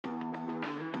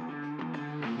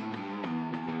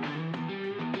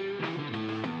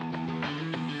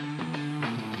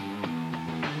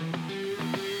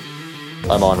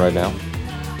I'm on right now.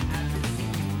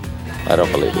 I don't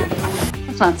believe you.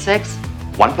 That's not 6.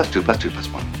 1 plus 2 plus 2 plus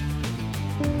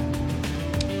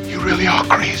 1. You really are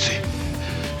crazy.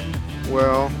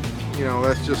 Well,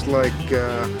 that's just like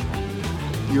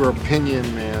your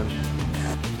opinion, man.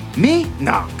 Me?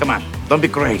 No, come on. Don't be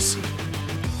crazy.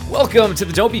 Welcome to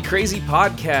the Don't Be Crazy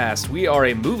podcast. We are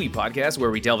a movie podcast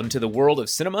where we delve into the world of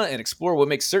cinema and explore what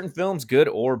makes certain films good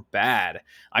or bad.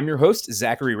 I'm your host,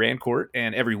 Zachary Rancourt,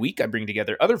 and every week I bring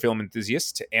together other film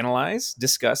enthusiasts to analyze,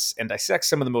 discuss, and dissect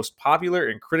some of the most popular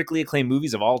and critically acclaimed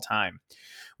movies of all time.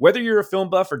 Whether you're a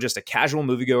film buff or just a casual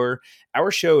moviegoer,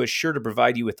 our show is sure to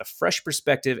provide you with a fresh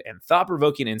perspective and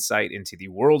thought-provoking insight into the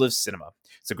world of cinema.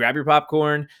 So grab your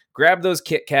popcorn, grab those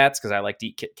Kit Kats, because I like to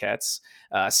eat Kit Kats,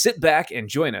 sit back and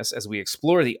join us as we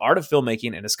explore the art of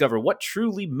filmmaking and discover what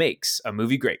truly makes a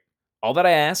movie great. All that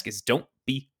I ask is don't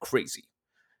be crazy.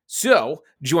 So,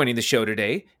 joining the show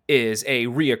today is a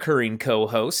reoccurring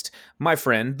co-host, my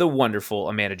friend, the wonderful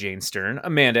Amanda Jane Stern.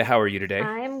 Amanda, how are you today?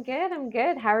 I'm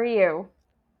good. How are you?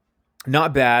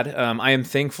 Not bad. I am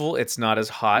thankful it's not as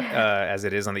hot as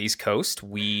it is on the East Coast.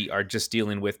 We are just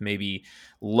dealing with maybe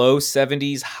low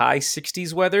 70s, high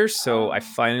 60s weather. So I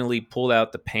finally pulled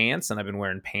out the pants, and I've been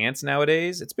wearing pants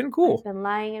nowadays. It's been cool. I've been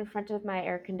lying in front of my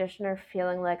air conditioner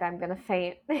feeling like I'm going to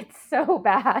faint. It's so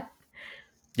bad.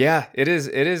 Yeah, it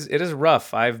is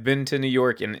rough. I've been to New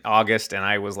York in August, and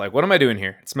I was like, what am I doing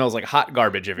here? It smells like hot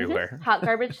garbage everywhere. Hot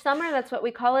garbage summer. That's what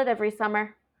we call it every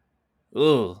summer.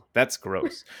 Ugh, that's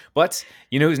gross. But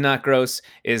you know who's not gross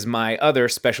is my other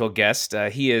special guest.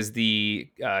 He is the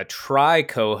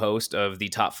co-host of the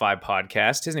Top 5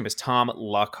 podcast. His name is Tom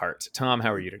Lockhart. Tom,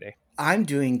 how are you today? I'm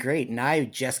doing great, and I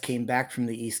just came back from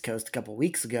the East Coast a couple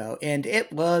weeks ago, and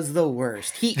it was the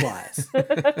worst, heat-wise.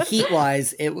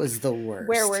 Heat-wise, it was the worst.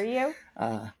 Where were you?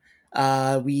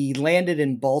 We landed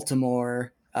in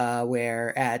Baltimore,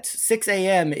 where at 6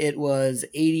 a.m. it was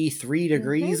 83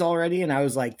 degrees already, and I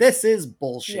was like, this is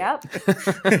bullshit. Yep.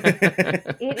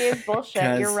 It is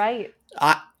bullshit. You're right.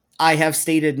 I have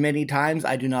stated many times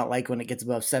I do not like when it gets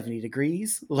above 70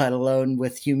 degrees, let alone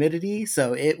with humidity,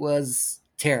 so it was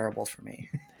terrible for me.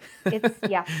 It's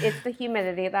the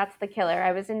humidity. That's the killer.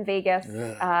 I was in Vegas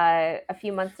a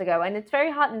few months ago, and it's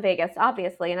very hot in Vegas,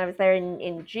 obviously, and I was there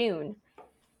in June.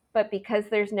 But because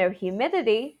there's no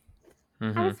humidity,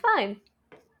 I was fine.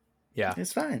 Yeah,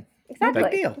 it's fine. Exactly. No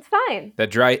big deal. It's fine.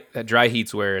 That dry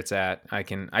heat's where it's at. I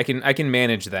can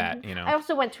manage that. You know. I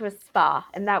also went to a spa,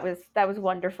 and that was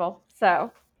wonderful.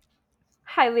 So,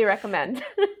 highly recommend.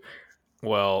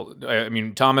 Well, I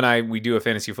mean, Tom and we do a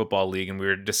fantasy football league, and we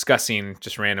were discussing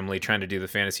just randomly trying to do the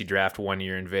fantasy draft one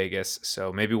year in Vegas.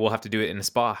 So maybe we'll have to do it in a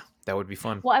spa. That would be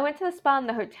fun. Well, I went to the spa in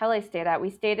the hotel I stayed at.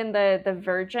 We stayed in the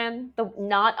Virgin,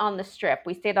 not on the Strip.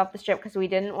 We stayed off the Strip because we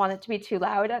didn't want it to be too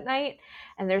loud at night.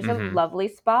 And there's a lovely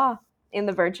spa in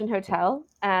the Virgin Hotel.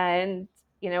 And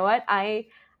you know what? I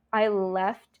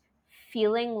left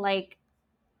feeling like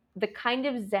the kind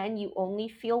of zen you only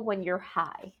feel when you're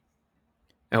high.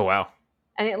 Oh, wow.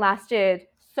 And it lasted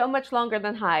so much longer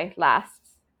than high lasts.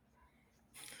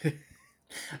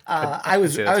 I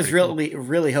was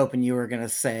really hoping you were gonna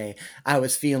say I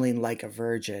was feeling like a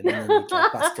virgin, and then you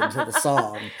bust into the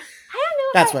song. I don't know.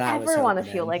 That's if what I was hoping. Want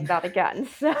to feel like that again.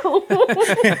 So.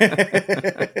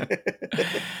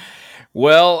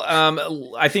 Well,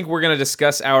 I think we're going to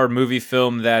discuss our movie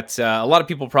film that a lot of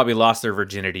people probably lost their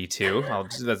virginity to.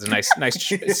 That's a nice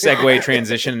segue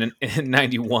transition in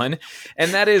 91.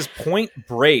 And that is Point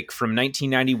Break from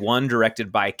 1991,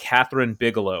 directed by Kathryn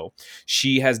Bigelow.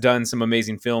 She has done some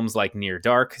amazing films like Near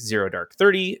Dark, Zero Dark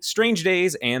 30, Strange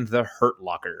Days, and The Hurt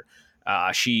Locker.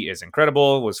 She is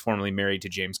incredible, was formerly married to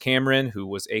James Cameron, who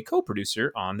was a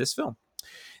co-producer on this film.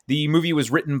 The movie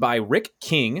was written by Rick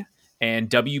King and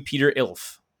W. Peter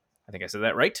Ilf. I think I said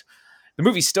that right. The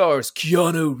movie stars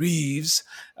Keanu Reeves,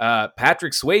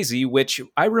 Patrick Swayze, which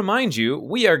I remind you,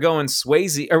 we are going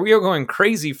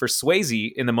crazy for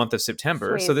Swayze in the month of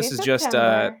September. So this is just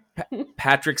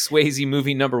Patrick Swayze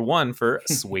movie number 1 for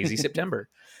Swayze September.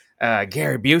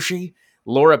 Gary Busey,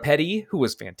 Laura Petty, who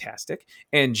was fantastic,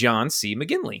 and John C.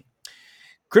 McGinley.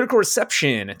 Critical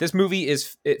reception. This movie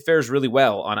it fares really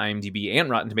well on IMDb and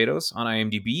Rotten Tomatoes. On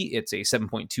IMDb, it's a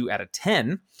 7.2 out of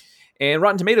 10. And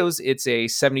Rotten Tomatoes, it's a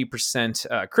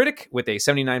 70% critic with a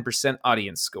 79%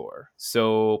 audience score.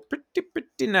 So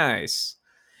pretty nice.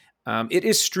 It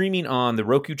is streaming on the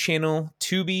Roku channel,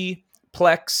 Tubi,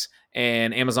 Plex,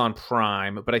 and Amazon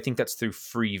Prime, but I think that's through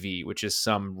Freevee, which is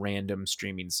some random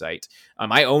streaming site.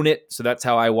 I own it, so that's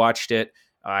how I watched it.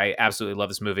 I absolutely love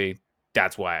this movie.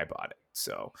 That's why I bought it.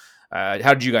 So,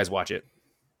 how did you guys watch it?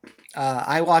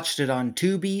 I watched it on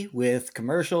Tubi with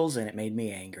commercials, and it made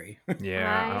me angry.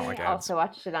 Yeah, I don't like I ads. also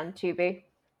watched it on Tubi.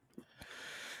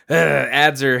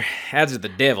 Ads are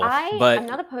the devil. I'm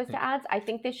not opposed to ads. I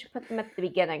think they should put them at the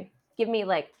beginning. Give me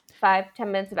like 5-10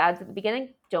 minutes of ads at the beginning.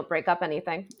 Don't break up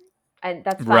anything. And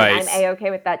that's fine. Right. I'm A-okay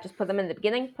with that. Just put them in the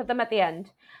beginning, put them at the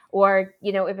end. Or,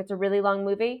 if it's a really long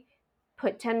movie,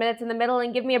 put 10 minutes in the middle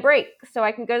and give me a break so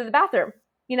I can go to the bathroom.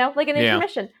 Like an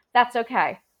intermission. That's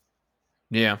okay.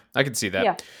 Yeah, I can see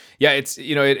that. Yeah, it's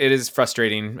it is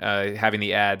frustrating having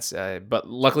the ads, but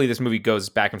luckily this movie goes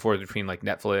back and forth between like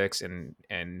Netflix and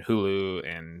Hulu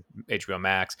and HBO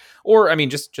Max, or I mean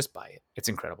just buy it. It's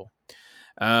incredible.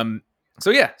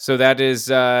 So that is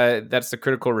that's the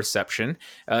critical reception.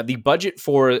 The budget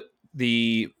for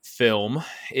the film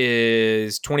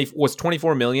was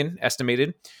 24 million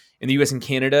estimated. In the US and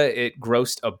Canada, it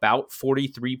grossed about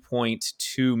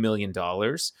 $43.2 million.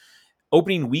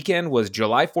 Opening weekend was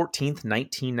July 14th,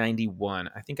 1991.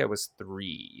 I think I was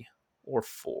 3 or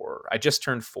 4. I just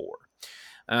turned 4.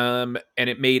 And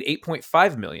it made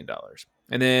 $8.5 million.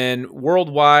 And then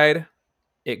worldwide,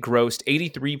 it grossed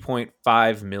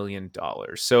 $83.5 million.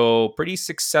 So pretty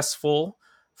successful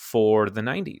for the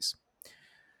 90s.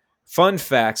 Fun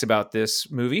facts about this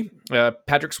movie.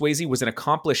 Patrick Swayze was an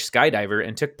accomplished skydiver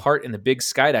and took part in the big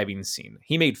skydiving scene.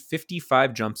 He made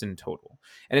 55 jumps in total.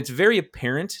 And it's very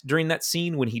apparent during that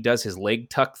scene when he does his leg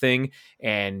tuck thing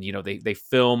and, they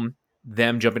film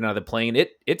them jumping out of the plane.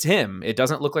 It's him. It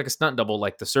doesn't look like a stunt double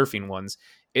like the surfing ones.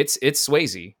 It's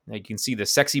Swayze. You can see the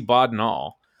sexy bod and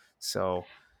all. So,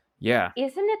 yeah.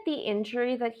 Isn't it the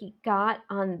injury that he got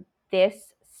on this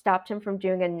stopped him from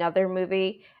doing another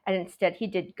movie, and instead he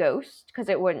did Ghost because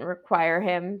it wouldn't require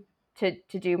him to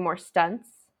do more stunts?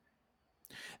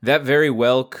 That very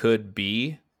well could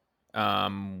be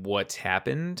what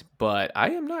happened, but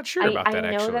I am not sure about that, I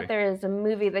know actually. that there is a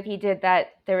movie that he did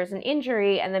that there was an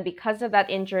injury, and then because of that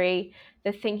injury,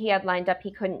 the thing he had lined up he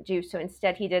couldn't do, so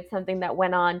instead he did something that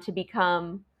went on to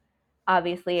become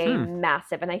obviously a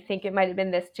massive, and I think it might have been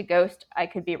this to Ghost. I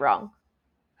could be wrong.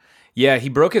 Yeah, he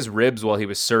broke his ribs while he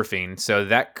was surfing, so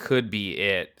that could be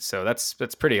it. So that's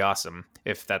pretty awesome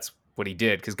if that's what he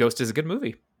did, because Ghost is a good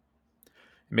movie.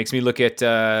 It makes me look at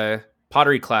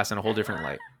pottery class in a whole different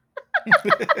light.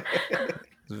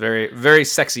 It's very, very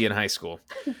sexy in high school.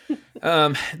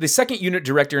 The second unit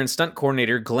director and stunt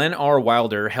coordinator, Glenn R.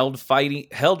 Wilder, held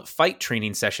fight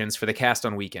training sessions for the cast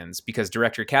on weekends because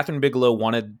director Catherine Bigelow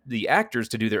wanted the actors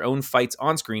to do their own fights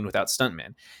on screen without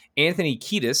stuntmen. Anthony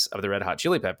Kiedis of the Red Hot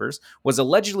Chili Peppers was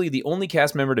allegedly the only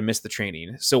cast member to miss the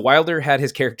training, so Wilder had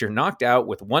his character knocked out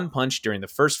with one punch during the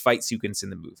first fight sequence in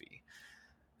the movie.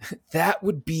 That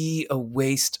would be a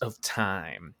waste of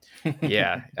time.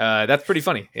 Yeah, that's pretty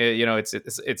funny.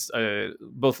 It's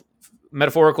both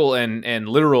metaphorical and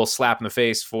literal slap in the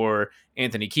face for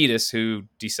Anthony Kiedis, who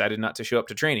decided not to show up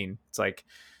to training. It's like,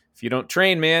 if you don't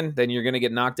train, man, then you're going to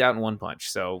get knocked out in one punch.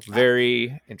 So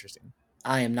very interesting.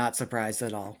 I am not surprised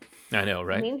at all. I know,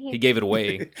 right? I mean, he gave it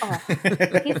away.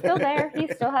 He's still there. He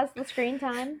still has the screen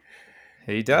time.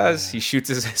 He does. He shoots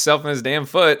himself in his damn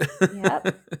foot.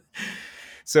 Yep.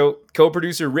 So,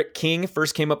 co-producer Rick King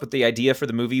first came up with the idea for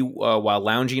the movie while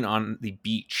lounging on the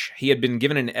beach. He had been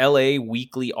given an LA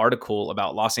Weekly article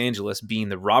about Los Angeles being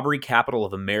the robbery capital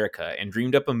of America and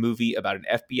dreamed up a movie about an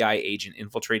FBI agent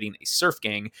infiltrating a surf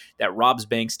gang that robs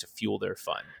banks to fuel their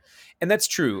fun. And that's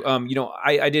true.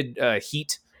 I did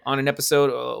Heat on an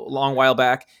episode a long while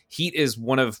back. Heat is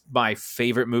one of my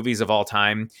favorite movies of all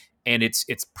time, and it's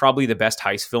probably the best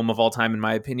heist film of all time, in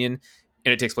my opinion,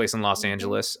 and it takes place in Los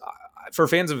Angeles. For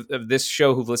fans of this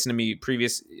show who've listened to me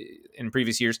in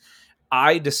previous years,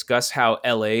 I discuss how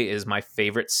LA is my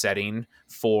favorite setting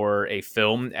for a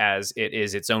film, as it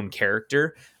is its own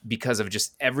character because of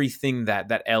just everything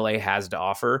that LA has to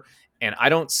offer. And I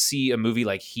don't see a movie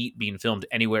like Heat being filmed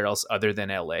anywhere else other than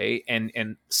LA.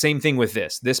 And same thing with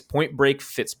this. This Point Break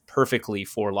fits perfectly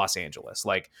for Los Angeles.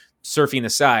 Like, surfing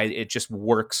aside, it just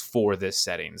works for this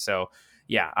setting. So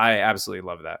yeah, I absolutely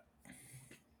love that.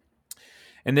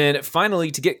 And then finally,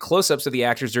 to get close-ups of the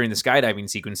actors during the skydiving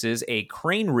sequences, a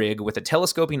crane rig with a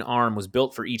telescoping arm was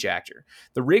built for each actor.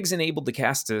 The rigs enabled the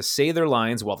cast to say their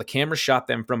lines while the camera shot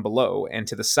them from below and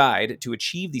to the side to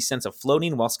achieve the sense of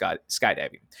floating while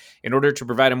skydiving. In order to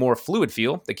provide a more fluid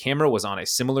feel, the camera was on a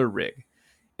similar rig.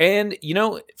 And,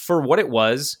 for what it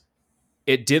was,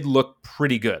 it did look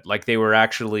pretty good. Like they were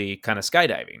actually kind of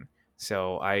skydiving.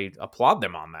 So I applaud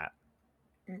them on that.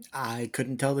 I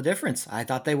couldn't tell the difference. I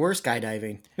thought they were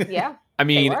skydiving. Yeah. I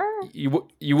mean, were.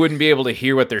 you wouldn't be able to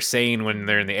hear what they're saying when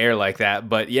they're in the air like that,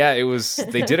 but yeah,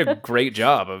 they did a great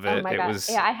job of it. Oh my It god. was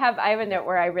Yeah, I have a note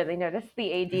where I really noticed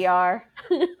the ADR.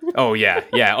 Oh yeah.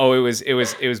 Oh, it was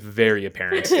very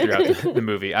apparent throughout the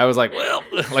movie. I was like, well,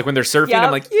 like when they're surfing, Yep.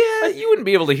 I'm like, yeah, you wouldn't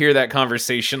be able to hear that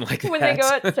conversation like When that. they go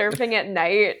out surfing at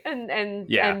night and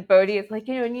Yeah. Bodhi is like,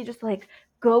 and you just like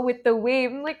go with the wave.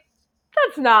 I'm like,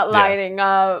 that's not Yeah. lining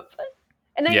up.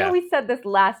 And I Yeah. know we said this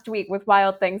last week with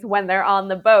Wild Things when they're on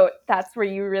the boat. That's where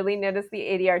you really notice the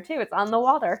ADR too. It's on the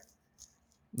water.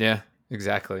 Yeah,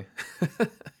 exactly.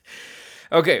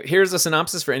 Okay, here's a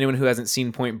synopsis for anyone who hasn't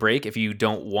seen Point Break. If you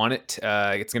don't want it,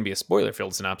 it's going to be a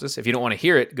spoiler-filled synopsis. If you don't want to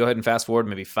hear it, go ahead and fast forward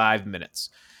maybe 5 minutes.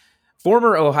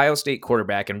 Former Ohio State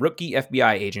quarterback and rookie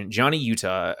FBI agent Johnny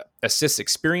Utah assists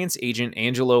experienced agent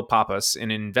Angelo Pappas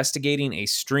in investigating a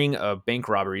string of bank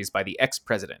robberies by the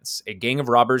ex-presidents, a gang of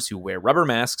robbers who wear rubber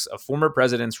masks of former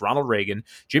presidents Ronald Reagan,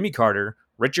 Jimmy Carter,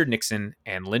 Richard Nixon,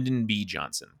 and Lyndon B.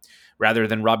 Johnson. Rather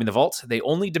than robbing the vault, they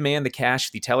only demand the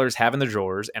cash the tellers have in the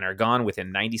drawers and are gone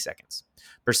within 90 seconds.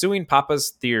 Pursuing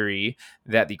Papa's theory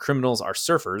that the criminals are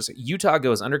surfers, Utah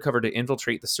goes undercover to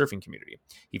infiltrate the surfing community.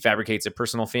 He fabricates a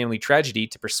personal family tragedy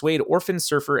to persuade orphan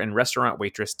surfer and restaurant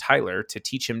waitress Tyler to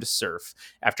teach him to surf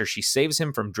after she saves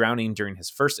him from drowning during his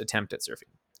first attempt at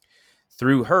surfing.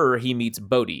 Through her, he meets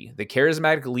Bodhi, the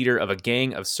charismatic leader of a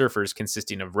gang of surfers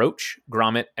consisting of Roach,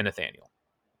 Gromit, and Nathaniel.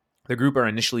 The group are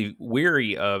initially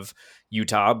weary of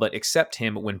Utah, but accept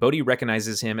him when Bodhi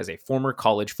recognizes him as a former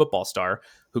college football star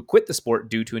who quit the sport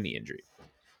due to a knee injury.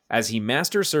 As he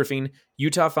masters surfing,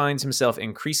 Utah finds himself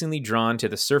increasingly drawn to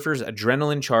the surfer's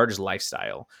adrenaline-charged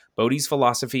lifestyle, Bodhi's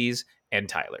philosophies, and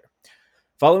Tyler.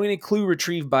 Following a clue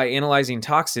retrieved by analyzing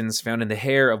toxins found in the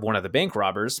hair of one of the bank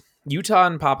robbers, Utah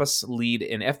and Pappas lead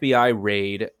an FBI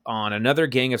raid on another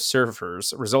gang of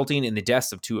surfers, resulting in the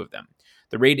deaths of 2 of them.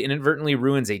 The raid inadvertently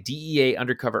ruins a DEA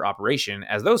undercover operation,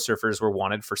 as those surfers were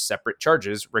wanted for separate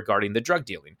charges regarding the drug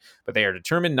dealing, but they are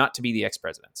determined not to be the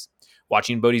ex-presidents.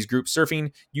 Watching Bodhi's group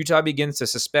surfing, Utah begins to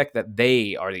suspect that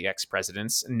they are the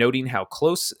ex-presidents, noting how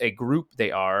close a group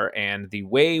they are and the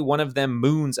way one of them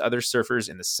moons other surfers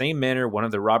in the same manner one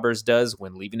of the robbers does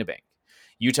when leaving a bank.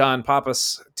 Utah and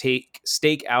Pappas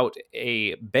stake out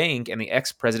a bank and the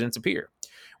ex-presidents appear.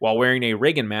 While wearing a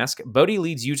Reagan mask, Bodhi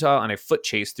leads Utah on a foot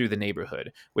chase through the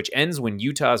neighborhood, which ends when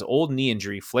Utah's old knee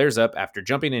injury flares up after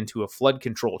jumping into a flood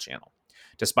control channel.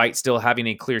 Despite still having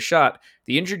a clear shot,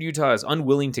 the injured Utah is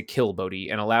unwilling to kill Bodhi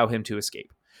and allow him to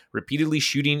escape, repeatedly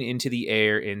shooting into the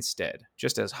air instead,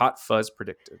 just as Hot Fuzz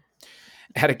predicted.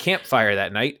 At a campfire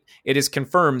that night, it is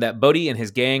confirmed that Bodhi and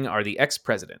his gang are the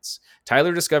ex-presidents.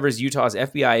 Tyler discovers Utah's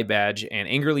FBI badge and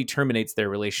angrily terminates their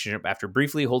relationship after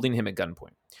briefly holding him at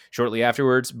gunpoint. Shortly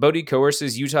afterwards, Bodhi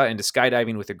coerces Utah into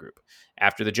skydiving with the group.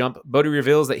 After the jump, Bodhi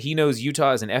reveals that he knows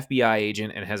Utah is an FBI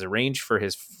agent and has arranged for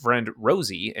his friend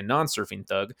Rosie, a non-surfing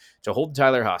thug, to hold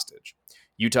Tyler hostage.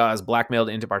 Utah is blackmailed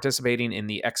into participating in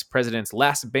the ex-president's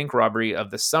last bank robbery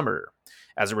of the summer.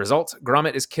 As a result,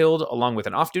 Gromit is killed along with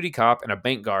an off-duty cop and a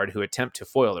bank guard who attempt to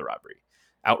foil the robbery.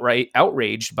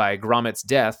 Outraged by Gromit's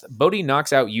death, Bodhi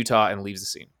knocks out Utah and leaves the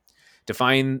scene. To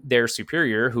find their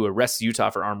superior, who arrests Utah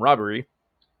for armed robbery,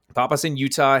 Pappas and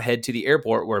Utah head to the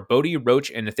airport where Bodhi, Roach,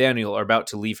 and Nathaniel are about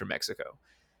to leave for Mexico.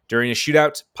 During a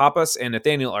shootout, Pappas and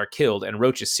Nathaniel are killed and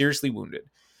Roach is seriously wounded.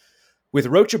 With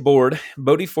Roach aboard,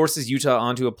 Bodhi forces Utah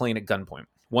onto a plane at gunpoint.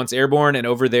 Once airborne and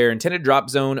over their intended drop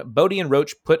zone, Bodhi and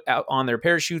Roach put out on their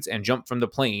parachutes and jump from the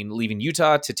plane, leaving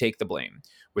Utah to take the blame.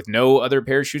 With no other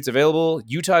parachutes available,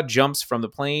 Utah jumps from the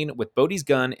plane with Bodhi's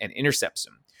gun and intercepts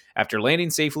him. After landing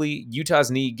safely, Utah's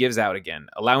knee gives out again,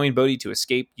 allowing Bodhi to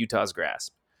escape Utah's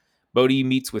grasp. Bodhi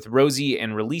meets with Rosie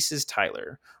and releases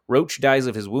Tyler. Roach dies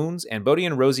of his wounds, and Bodhi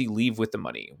and Rosie leave with the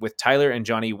money, with Tyler and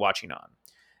Johnny watching on.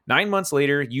 9 months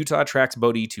later, Utah tracks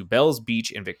Bodhi to Bells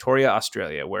Beach in Victoria,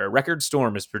 Australia, where a record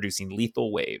storm is producing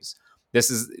lethal waves.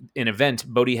 This is an event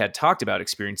Bodhi had talked about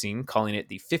experiencing, calling it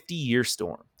the 50-year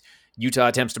storm. Utah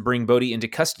attempts to bring Bodhi into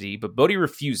custody, but Bodhi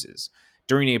refuses.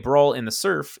 During a brawl in the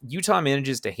surf, Utah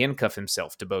manages to handcuff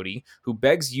himself to Bodhi, who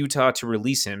begs Utah to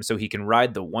release him so he can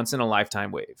ride the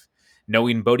once-in-a-lifetime wave.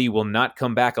 Knowing Bodhi will not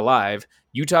come back alive,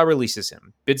 Utah releases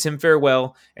him, bids him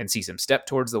farewell, and sees him step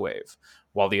towards the wave.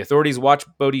 While the authorities watch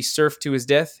Bodhi surf to his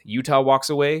death, Utah walks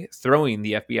away, throwing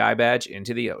the FBI badge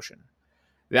into the ocean.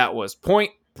 That was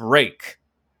Point Break.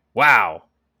 Wow.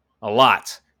 A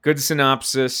lot. Good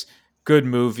synopsis. Good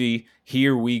movie.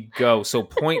 Here we go. So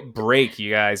Point Break,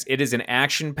 you guys. It is an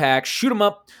action-packed,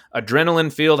 shoot-'em-up,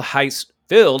 adrenaline-filled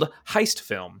heist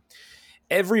film.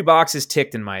 every box is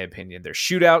ticked, in my opinion. There's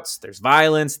shootouts, there's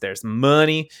violence, there's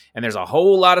money, and there's a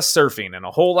whole lot of surfing and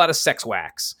a whole lot of sex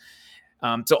wax.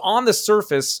 So on the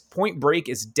surface, Point Break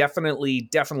is definitely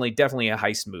a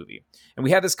heist movie. And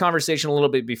we had this conversation a little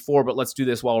bit before, but let's do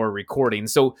this while we're recording.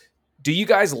 So do you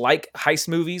guys like heist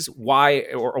movies? Why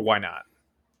or why not?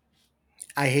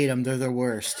 I hate them. They're the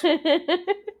worst.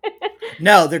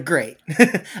 No, they're great.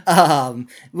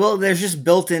 Well, there's just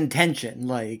built-in tension.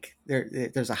 Like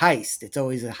there's a heist. It's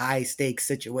always a high-stakes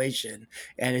situation,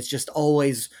 and it's just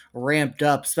always ramped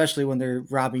up, especially when they're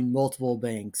robbing multiple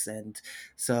banks. And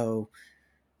so,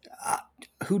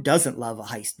 who doesn't love a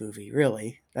heist movie?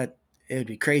 Really, that it would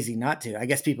be crazy not to. I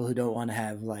guess people who don't want to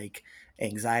have like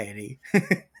anxiety.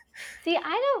 See,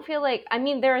 I don't feel like, I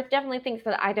mean, there are definitely things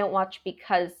that I don't watch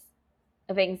because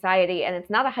of anxiety, and it's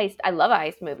not a heist. I love a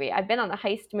heist movie. I've been on a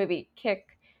heist movie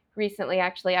kick recently,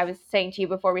 actually. I was saying to you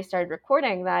before we started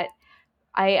recording that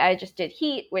I just did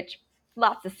Heat, which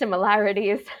lots of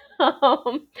similarities,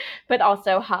 but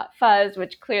also Hot Fuzz,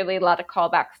 which clearly a lot of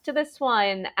callbacks to this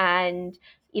one, and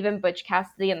even Butch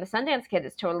Cassidy and the Sundance Kid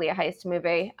is totally a heist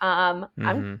movie.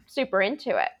 I'm super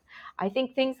into it. I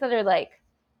think things that are like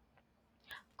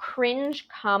cringe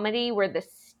comedy where the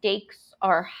stakes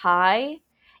are high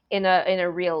in a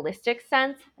realistic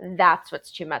sense, that's what's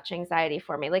too much anxiety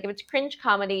for me. Like if it's cringe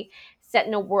comedy set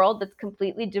in a world that's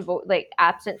completely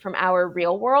absent from our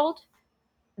real world,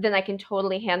 then I can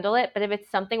totally handle it. But if it's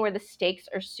something where the stakes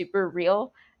are super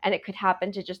real and it could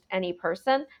happen to just any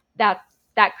person, that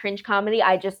cringe comedy,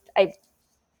 I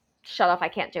shut off. I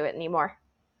can't do it anymore.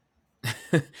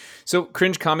 So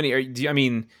cringe comedy, I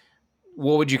mean,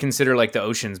 what would you consider like the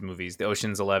Ocean's movies? The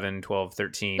Ocean's 11, 12,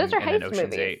 13, Those are and then heist Ocean's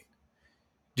movies. 8.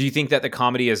 Do you think that the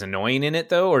comedy is annoying in it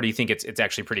though, or do you think it's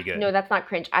actually pretty good? No, that's not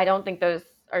cringe. I don't think those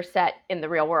are set in the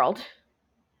real world.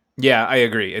 Yeah, I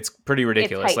agree. It's pretty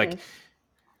ridiculous. It's Like heightened.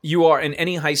 you are in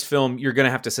any heist film, you're going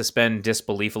to have to suspend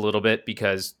disbelief a little bit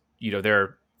because, you know, there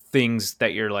are things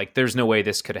that you're like, there's no way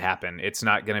this could happen. It's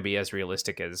not going to be as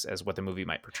realistic as what the movie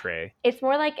might portray. It's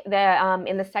more like the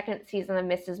in the second season of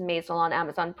Mrs. Maisel on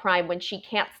Amazon Prime when she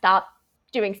can't stop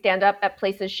doing stand-up at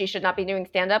places she should not be doing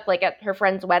stand-up, like at her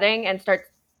friend's wedding, and starts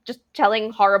just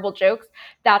telling horrible jokes.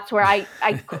 That's where I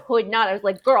could not. I was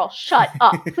like, girl, shut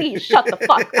up. Please shut the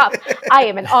fuck up. I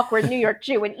am an awkward New York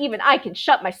Jew, and even I can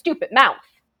shut my stupid mouth.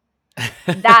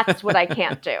 That's what I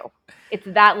can't do. It's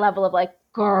that level of like,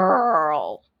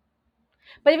 girl.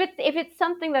 But if it's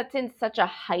something that's in such a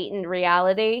heightened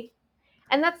reality,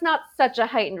 and that's not such a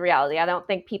heightened reality. I don't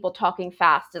think people talking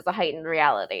fast is a heightened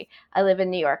reality. I live in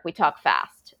New York. We talk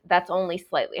fast. That's only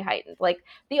slightly heightened. Like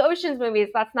the Ocean's movies,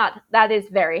 that is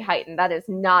very heightened. That is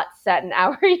not set in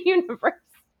our universe.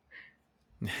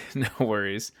 No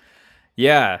worries.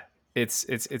 Yeah,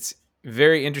 it's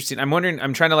very interesting. I'm wondering,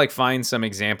 I'm trying to like find some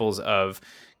examples of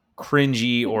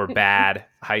cringy or bad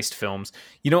heist films.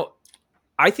 You know,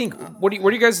 I think, what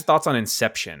are you guys' thoughts on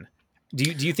Inception? Do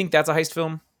you think that's a heist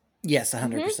film? Yes,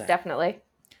 100%. Definitely.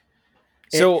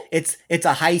 So it's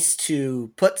a heist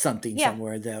to put something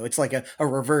somewhere, though. It's like a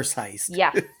reverse heist.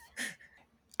 Yeah.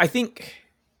 I think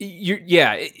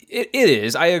it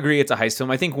is. I agree it's a heist film.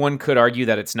 I think one could argue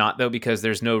that it's not, though, because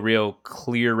there's no real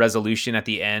clear resolution at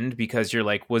the end, because you're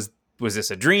like, was this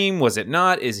a dream? Was it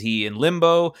not? Is he in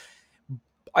limbo?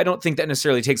 I don't think that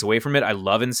necessarily takes away from it. I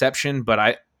love Inception, but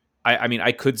I mean,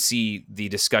 I could see the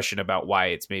discussion about why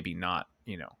it's maybe not,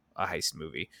 you know, a heist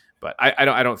movie, but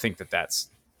I don't think that's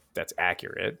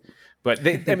accurate. But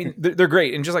they're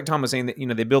great, and just like Tom was saying, that, you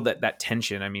know, they build that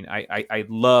tension. I mean, I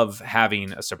love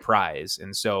having a surprise,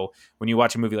 and so when you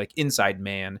watch a movie like Inside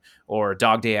Man or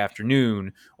Dog Day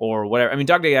Afternoon or whatever, I mean,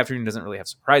 Dog Day Afternoon doesn't really have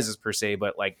surprises per se,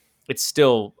 but like it's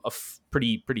still a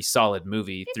pretty solid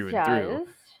movie through and through.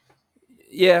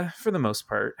 Yeah, for the most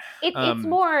part, it's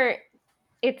more.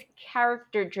 It's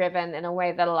character driven in a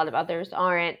way that a lot of others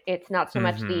aren't. It's not so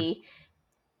much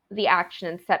the action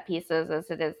and set pieces as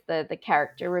it is the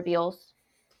character reveals.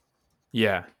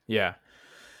 Yeah.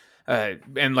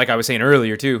 And like I was saying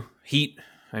earlier too, Heat.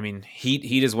 I mean,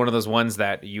 Heat is one of those ones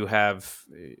that you have,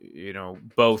 you know,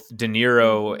 both De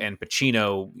Niro and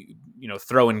Pacino, you know,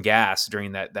 throwing gas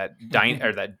during that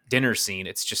dinner scene.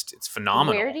 It's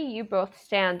phenomenal. Where do you both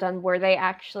stand on, were they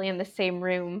actually in the same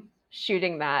room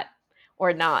shooting that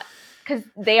or not? Because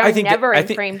they are never in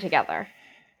frame together.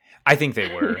 I think they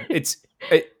were.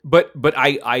 But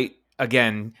I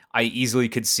again, I easily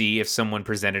could see if someone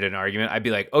presented an argument, I'd be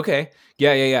like, okay,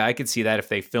 yeah, I could see that if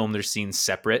they filmed their scenes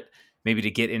separate, maybe to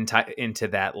get into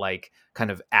that like kind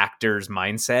of actor's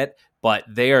mindset. But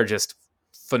they are just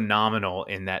phenomenal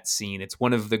in that scene. It's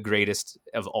one of the greatest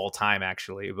of all time,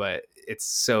 actually, but it's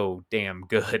so damn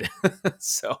good.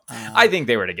 So I think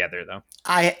they were together, though.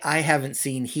 I haven't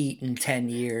seen Heat in 10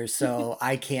 years, so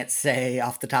I can't say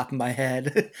off the top of my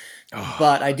head.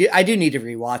 But I do need to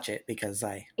rewatch it because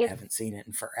I haven't seen it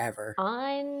in forever.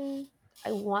 On,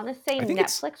 I want to say I think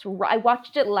Netflix. I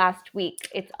watched it last week.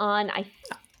 It's on, I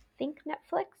think,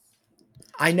 Netflix.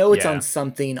 I know it's on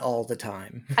something all the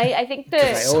time. I think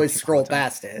I always scroll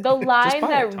past it. The line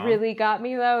that really got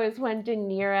me though is when De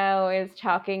Niro is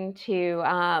talking to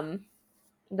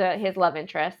his love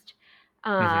interest,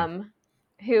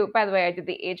 who, by the way, I did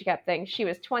the age gap thing. She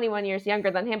was 21 years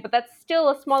younger than him, but that's still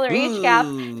a smaller age gap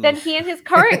than he and his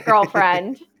current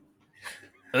girlfriend,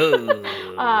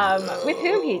 with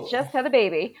whom he just had a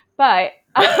baby. But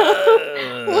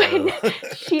when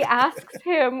she asks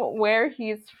him where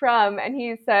he's from, and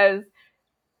he says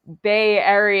Bay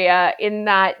Area in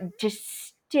that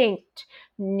distinct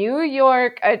New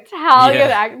York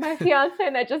Italian accent, my fiance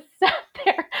and I just sat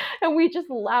there and we just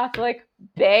laughed, like,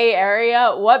 Bay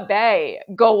Area? What bay?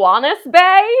 Gowanus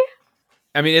Bay?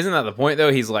 I mean, isn't that the point though?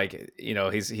 He's like,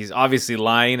 he's obviously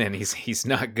lying, and he's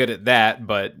not good at that.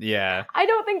 But yeah, I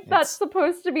don't think that's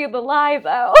supposed to be the lie,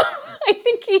 though. I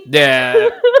think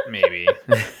maybe.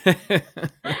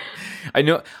 I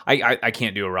know I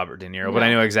can't do a Robert De Niro, but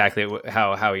I know exactly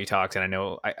how he talks, and I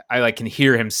know I like can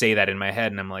hear him say that in my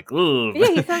head, and I'm like, ooh, yeah,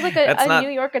 he sounds like a New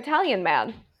York Italian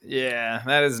man. Yeah,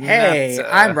 that is. Hey,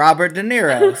 I'm Robert De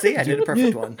Niro. See, I did a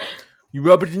perfect one. You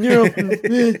Robert De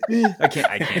Niro.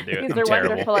 I can't do it. These are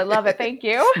wonderful. I love it. Thank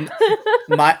you.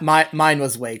 Mine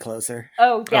was way closer.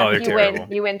 Oh, yeah, you win.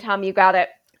 You win, Tom. You got it.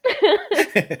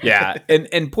 Yeah,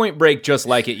 and Point Break, just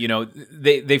like it,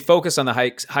 they focus on the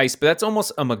heist, but that's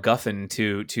almost a MacGuffin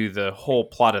to the whole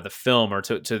plot of the film, or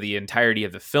to the entirety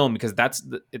of the film, because that's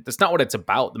not what it's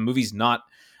about. The movie's not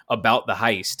about the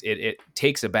heist. It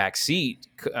takes a back seat,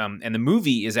 and the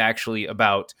movie is actually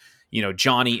about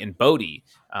Johnny and Bodhi,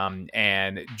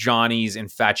 and Johnny's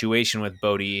infatuation with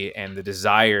Bodhi, and the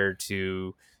desire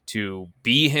to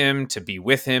be him, to be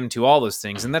with him, to all those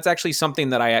things. And that's actually something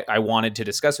that I wanted to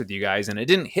discuss with you guys. And it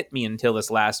didn't hit me until this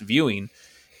last viewing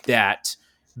that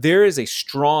there is a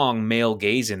strong male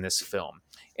gaze in this film.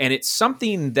 And it's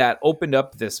something that opened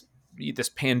up this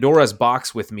Pandora's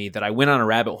box with me, that I went on a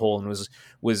rabbit hole and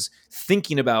was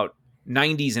thinking about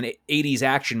 90s and 80s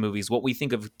action movies, what we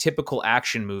think of typical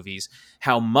action movies,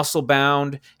 how muscle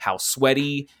bound, how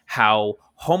sweaty, how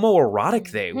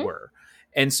homoerotic they were.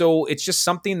 And so it's just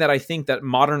something that I think that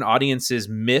modern audiences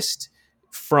missed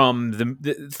from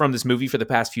this movie for the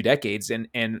past few decades.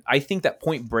 And I think that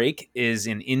Point Break is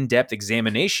an in-depth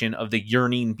examination of the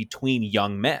yearning between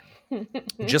young men.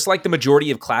 Just like the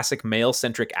majority of classic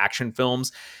male-centric action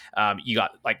films, you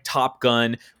got like Top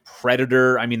Gun,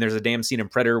 Predator. I mean, there's a damn scene in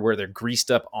Predator where they're greased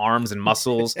up arms and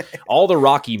muscles. All the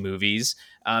Rocky movies.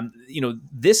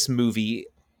 This movie,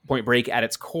 Point Break, at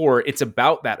its core, it's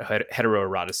about that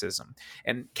heteroeroticism.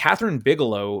 And Catherine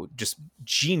Bigelow, just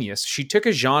genius. She took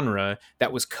a genre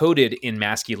that was coded in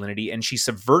masculinity and she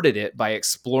subverted it by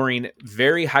exploring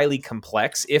very highly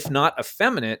complex, if not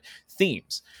effeminate,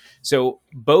 themes. So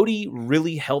Bodhi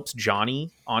really helps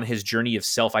Johnny on his journey of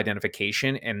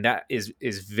self-identification, and that is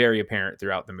very apparent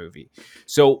throughout the movie.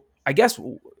 So I guess,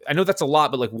 I know that's a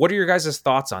lot, but like, what are your guys'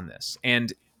 thoughts on this?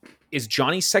 And is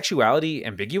Johnny's sexuality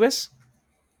ambiguous?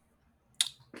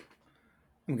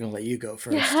 I'm going to let you go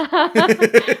first.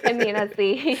 I mean, as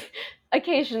the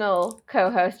occasional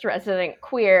co-host resident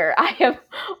queer, I have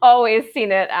always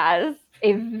seen it as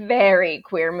a very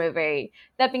queer movie.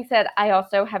 That being said, I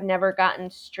also have never gotten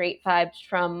straight vibes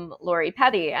from Lori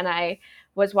Petty, and I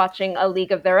was watching A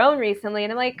League of Their Own recently,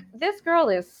 and I'm like, this girl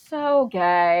is so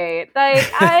gay.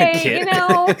 Like, my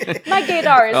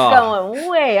gaydar is going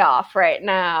way off right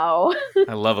now.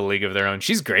 I love A League of Their Own.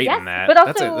 She's great in that. But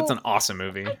also, that's an awesome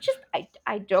movie.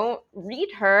 I don't read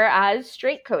her as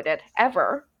straight coded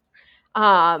ever.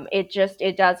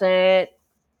 It doesn't.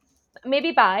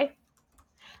 Maybe bi.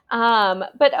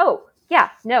 But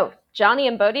Johnny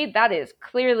and Bodhi, that is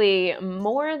clearly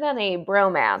more than a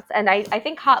bromance. And I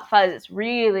think Hot Fuzz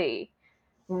really,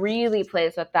 really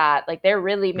plays with that. Like, they're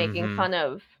really making fun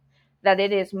of that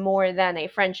it is more than a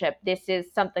friendship. This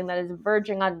is something that is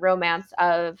verging on romance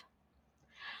of,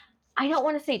 I don't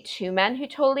want to say two men who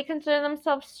totally consider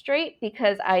themselves straight,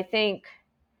 because I think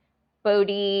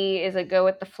Bodhi is a go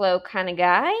with the flow kind of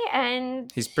guy,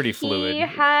 and he's pretty fluid. He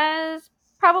has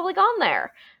probably gone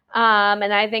there.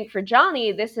 And I think for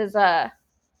Johnny, this is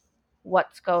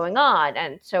what's going on.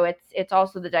 And so it's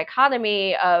also the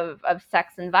dichotomy of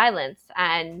sex and violence.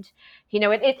 And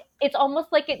It's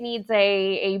almost like it needs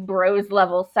a bros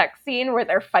level sex scene where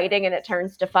they're fighting and it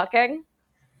turns to fucking.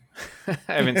 I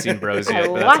haven't seen Bros I yet,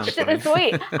 but that watched sounds it this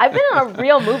funny. week. I've been on a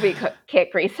real movie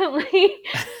kick recently,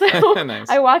 so Nice.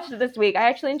 I watched it this week. I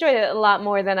actually enjoyed it a lot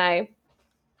more than I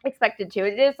expected to.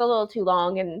 It is a little too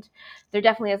long, and there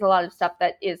definitely is a lot of stuff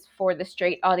that is for the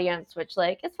straight audience, which,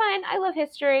 like, it's fine. I love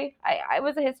history. I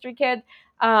was a history kid,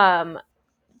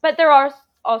 but there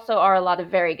also are a lot of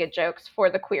very good jokes for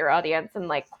the queer audience and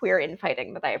like queer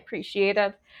infighting that I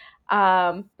appreciated.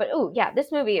 But oh yeah,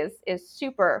 this movie is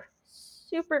super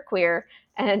super queer,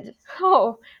 and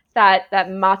that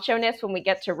macho-ness when we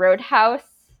get to Roadhouse.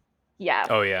 Yeah,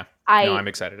 Oh yeah. No, I I'm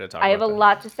excited to talk I have a about that.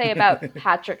 lot to say about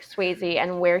Patrick Swayze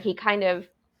and where he kind of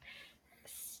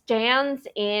stands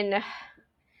in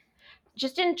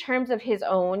just in terms of his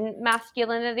own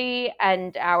masculinity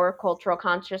and our cultural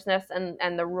consciousness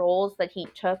and the roles that he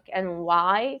took and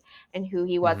why and who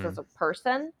he was as a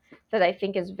person, that I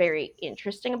think is very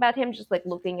interesting about him, just like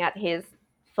looking at his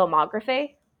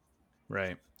filmography.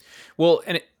 Right. Well,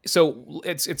 so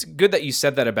it's good that you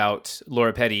said that about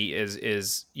Laura Petty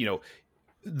is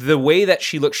the way that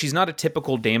she looks. She's not a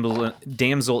typical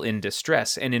damsel in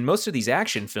distress, and in most of these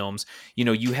action films,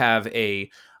 you have a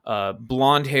long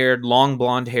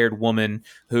blonde haired woman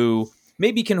who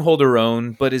maybe can hold her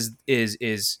own, but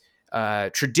is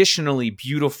traditionally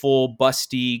beautiful,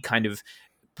 busty, kind of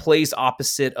plays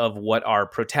opposite of what our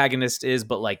protagonist is,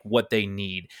 but like what they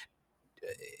need.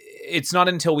 It's not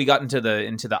until we got into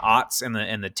the aughts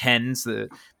and the tens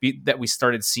that we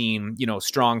started seeing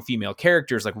strong female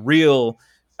characters, like real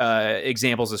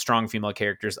examples of strong female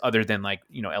characters, other than like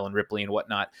Ellen Ripley and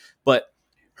whatnot. But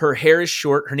her hair is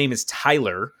short. Her name is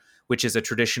Tyler, which is a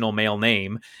traditional male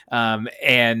name,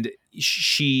 and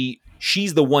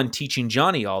she's the one teaching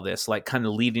Johnny all this, like kind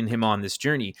of leading him on this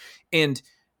journey. And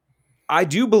I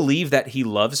do believe that he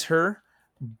loves her,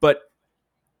 but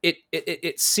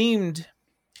it seemed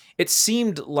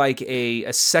like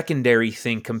a secondary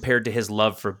thing compared to his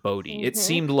love for Bodhi. Mm-hmm. It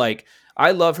seemed like,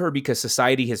 I love her because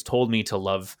society has told me to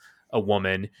love a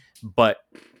woman, but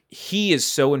he is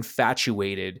so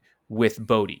infatuated with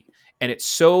Bodhi. And it's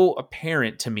so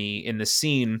apparent to me in the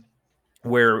scene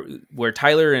where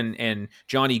Tyler and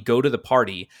Johnny go to the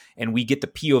party, and we get the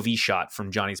POV shot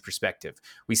from Johnny's perspective.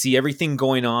 We see everything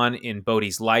going on in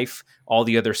Bodhi's life, all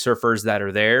the other surfers that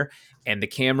are there, and the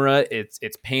camera it's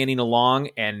panning along,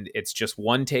 and it's just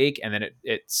one take, and then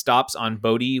it stops on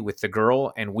Bodhi with the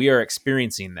girl, and we are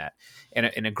experiencing that. And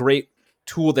a great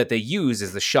tool that they use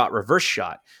is the shot reverse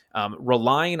shot.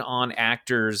 Relying on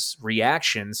actors'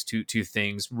 reactions to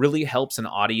things really helps an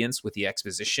audience with the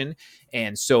exposition,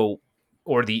 and so,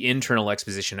 or the internal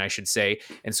exposition, I should say.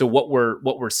 And so what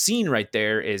we're seeing right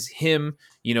there is him,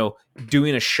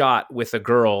 doing a shot with a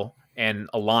girl and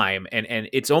a lime, and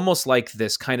it's almost like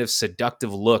this kind of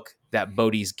seductive look that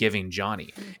Bodhi's giving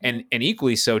Johnny. And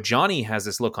equally so, Johnny has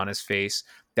this look on his face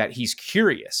that he's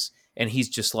curious, and he's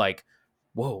just like,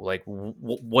 whoa, like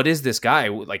what is this guy?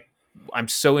 Like, I'm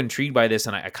so intrigued by this,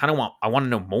 and I want to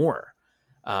know more.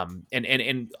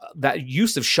 And that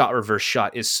use of shot reverse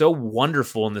shot is so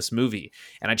wonderful in this movie,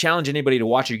 and I challenge anybody to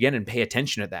watch it again and pay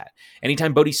attention to that.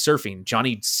 Anytime Bodhi's surfing,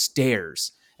 Johnny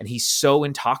stares, and he's so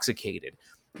intoxicated,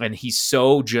 and he's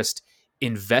so just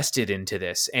invested into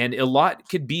this. And a lot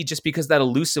could be just because that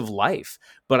elusive life,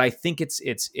 but I think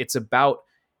it's about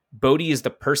Bodhi is the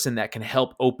person that can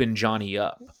help open Johnny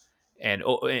up and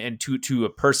to a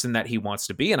person that he wants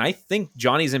to be. And I think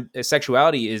Johnny's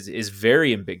sexuality is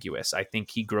very ambiguous. I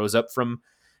think he grows up from,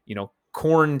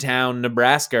 Corntown,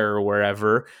 Nebraska or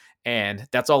wherever, and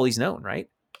that's all he's known, right?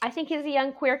 I think he's a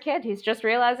young queer kid who's just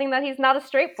realizing that he's not a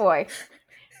straight boy.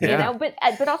 Yeah.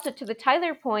 But also to the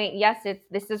Tyler point, yes,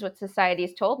 this is what society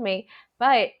has told me,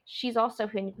 but she's also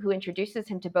who introduces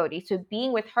him to Bodhi. So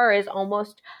being with her is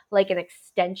almost like an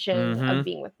extension of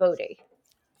being with Bodhi.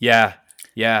 Yeah.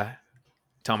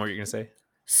 Tom, what are you going to say?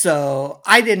 So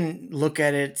I didn't look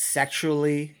at it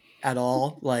sexually at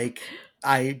all. Like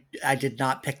I did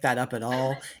not pick that up at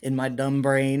all in my dumb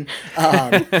brain.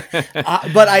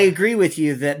 But I agree with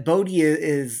you that Bodhi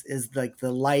is like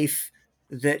the life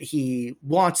that he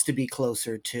wants to be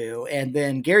closer to, and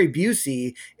then Gary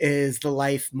Busey is the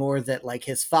life more that like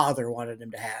his father wanted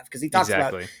him to have, because he talks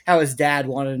about how his dad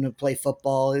wanted him to play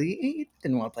football. He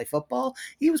didn't want to play football.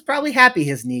 He was probably happy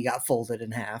his knee got folded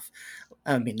in half.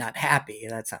 I mean, not happy.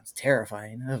 That sounds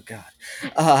terrifying. Oh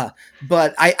God.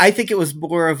 But I think it was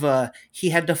more of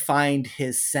he had to find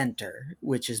his center,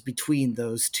 which is between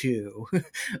those two.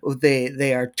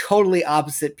 They are totally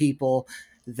opposite people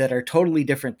that are totally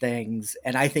different things.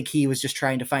 And I think he was just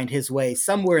trying to find his way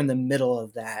somewhere in the middle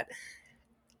of that.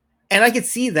 And I could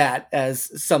see that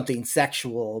as something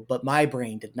sexual, but my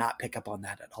brain did not pick up on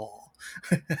that at all.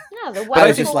 No, the I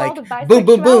was just like, boom,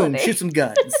 boom, boom, shoot some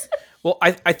guns. Well,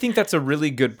 I think that's a really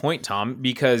good point, Tom,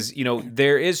 because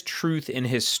there is truth in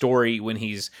his story when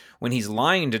he's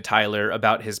lying to Tyler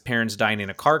about his parents dying in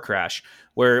a car crash,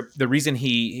 where the reason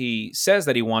he says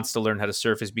that he wants to learn how to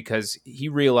surf is because he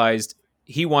realized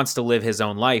he wants to live his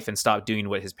own life and stop doing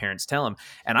what his parents tell him.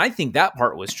 And I think that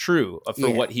part was true for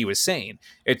what he was saying.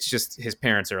 It's just his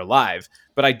parents are alive,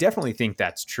 but I definitely think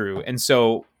that's true. And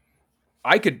so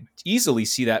I could easily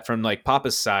see that from like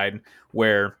Papa's side,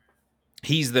 where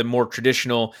he's the more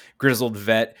traditional grizzled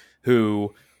vet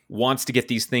who wants to get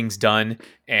these things done.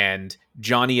 And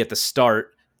Johnny at the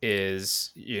start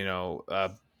is,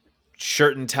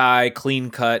 shirt and tie, clean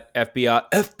cut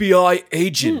FBI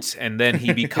agent. And then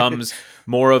he becomes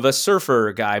more of a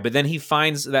surfer guy. But then he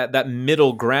finds that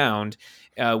middle ground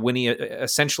when he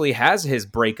essentially has his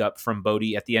breakup from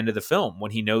Bodhi at the end of the film, when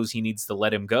he knows he needs to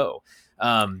let him go.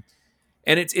 And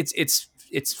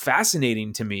it's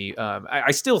fascinating to me. I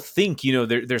still think,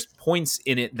 there's points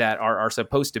in it that are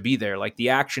supposed to be there. Like the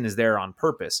action is there on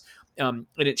purpose. And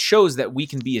it shows that we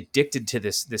can be addicted to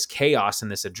this chaos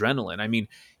and this adrenaline. I mean,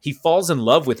 he falls in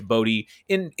love with Bodhi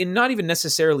in not even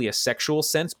necessarily a sexual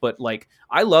sense, but like,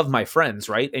 I love my friends,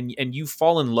 right? And you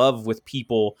fall in love with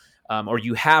people, or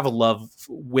you have a love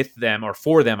with them, or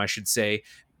for them, I should say,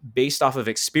 based off of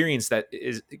experiences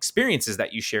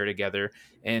that you share together.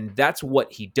 And that's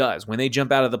what he does when they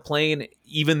jump out of the plane,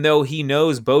 even though he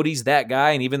knows Bodhi's that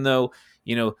guy. And even though,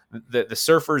 the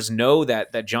surfers know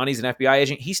that Johnny's an FBI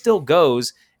agent, he still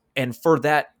goes. And for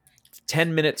that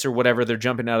 10 minutes or whatever, they're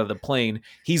jumping out of the plane,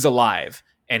 he's alive.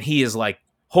 And he is like,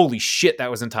 holy shit,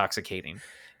 that was intoxicating.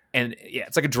 And yeah,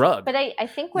 it's like a drug. But I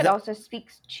think what also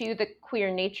speaks to the queer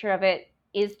nature of it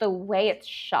is the way it's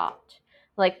shot.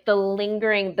 Like the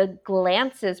lingering, the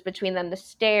glances between them, the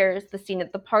stares, the scene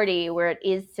at the party where it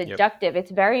is seductive. Yep.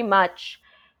 It's very much,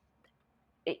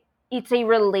 it's a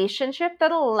relationship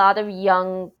that a lot of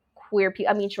young queer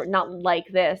people, I mean, sure, not like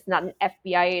this, not an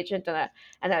FBI agent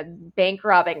and a bank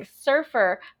robbing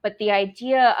surfer, but the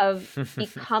idea of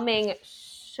becoming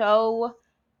so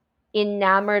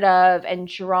enamored of and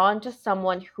drawn to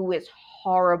someone who is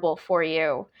horrible for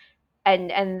you.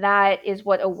 And that is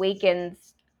what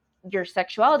awakens your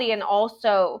sexuality. And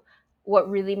also what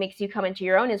really makes you come into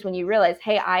your own is when you realize,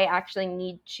 hey, I actually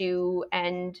need to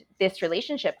end this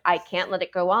relationship. I can't let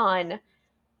it go on,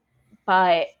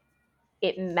 but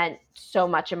it meant so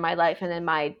much in my life and in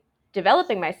my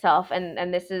developing myself.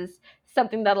 And this is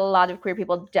something that a lot of queer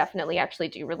people definitely actually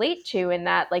do relate to, in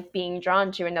that like being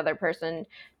drawn to another person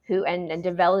who and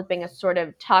developing a sort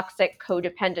of toxic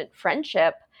codependent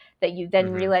friendship that you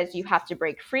then realize you have to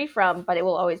break free from, but it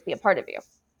will always be a part of you.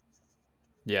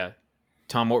 Yeah.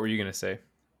 Tom, what were you going to say?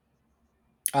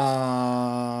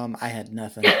 I had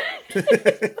nothing.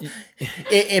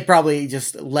 it probably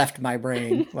just left my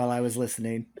brain while I was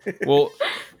listening. Well,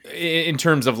 in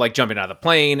terms of like jumping out of the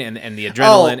plane and the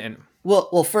adrenaline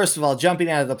Well, first of all, jumping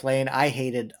out of the plane, I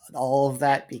hated all of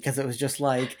that because it was just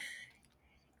like,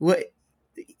 what?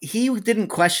 He didn't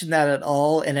question that at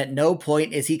all, and at no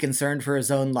point is he concerned for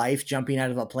his own life jumping out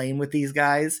of a plane with these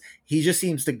guys. He just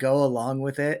seems to go along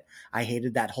with it. I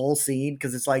hated that whole scene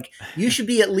because it's like, you should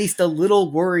be at least a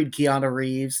little worried, Keanu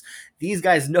Reeves. These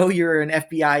guys know you're an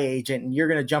FBI agent, and you're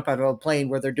going to jump out of a plane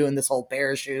where they're doing this whole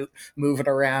parachute, moving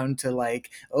around to like,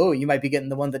 oh, you might be getting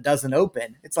the one that doesn't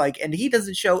open. It's like, and he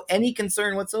doesn't show any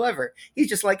concern whatsoever. He's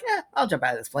just like, I'll jump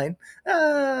out of this plane.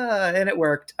 And it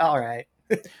worked. All right.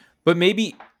 But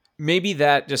maybe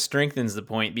that just strengthens the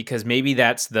point, because maybe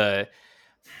that's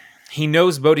he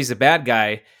knows Bodhi's a bad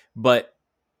guy, but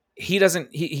he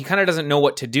kind of doesn't know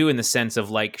what to do in the sense of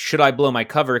like, should I blow my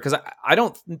cover? Because I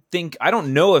don't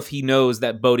know if he knows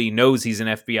that Bodhi knows he's an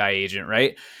FBI agent,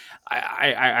 right?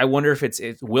 I wonder if it's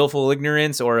willful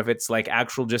ignorance or if it's like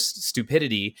actual just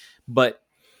stupidity, but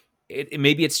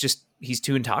maybe it's just he's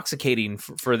too intoxicating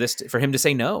for him to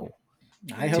say no.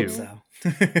 I hope so.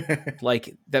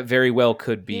 Like that very well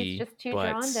could be. He's just too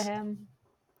drawn to him.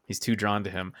 He's too drawn to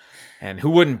him, and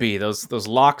who wouldn't be? Those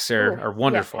locks are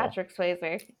wonderful. Yeah, Patrick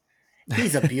Swayze.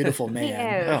 He's a beautiful man. He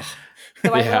is.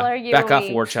 So I will argue. Back off,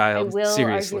 War Child. I will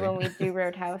Seriously. argue when we do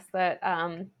Roadhouse that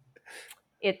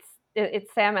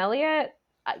it's Sam Elliott.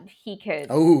 He could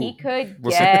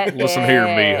get it. Listen here,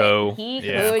 Miho. He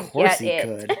could get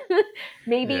it. Could.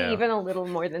 Maybe even a little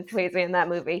more than Swayze in that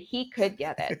movie. He could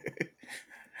get it.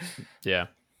 Yeah,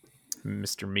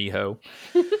 Mr. Miho.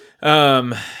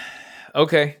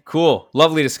 Okay, cool.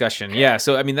 Lovely discussion. Yeah.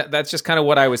 So, I mean, that's just kind of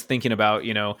what I was thinking about,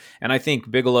 and I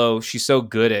think Bigelow, she's so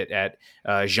good at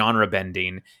genre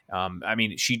bending. I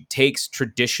mean, she takes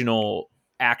traditional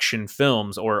action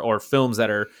films or films that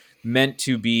are meant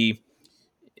to be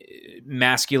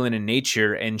masculine in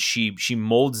nature, and she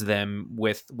molds them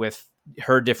with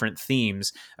her different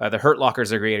themes. The Hurt Locker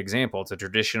is a great example. It's a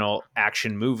traditional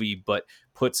action movie, but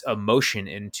puts emotion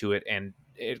into it and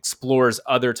explores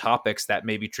other topics that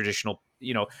maybe traditional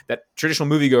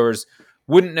moviegoers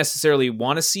wouldn't necessarily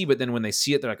want to see, but then when they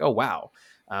see it, they're like, oh wow.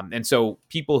 And so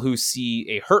people who see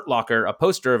a Hurt Locker, a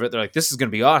poster of it, they're like, this is going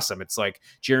to be awesome. It's like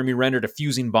Jeremy Renner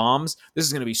defusing bombs. This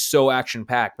is going to be so action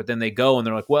packed. But then they go and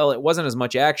they're like, well, it wasn't as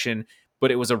much action,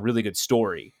 but it was a really good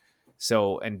story.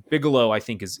 So, and Bigelow, I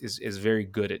think, is very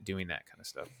good at doing that kind of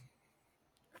stuff.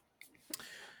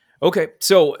 Okay,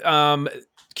 so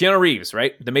Keanu Reeves,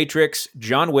 right? The Matrix,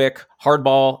 John Wick,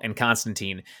 Hardball, and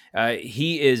Constantine.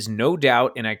 He is no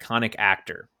doubt an iconic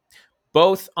actor.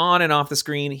 Both on and off the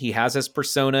screen, he has his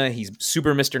persona. He's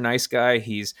super Mr. Nice Guy.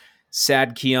 He's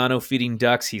sad Keanu feeding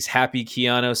ducks. He's happy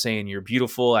Keanu saying you're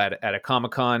beautiful at a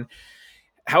Comic-Con.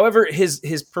 However,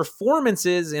 his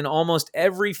performances in almost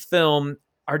every film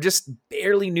are just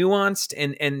barely nuanced,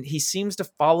 and he seems to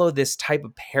follow this type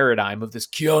of paradigm of this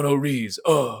Keanu Reeves.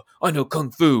 Oh, I know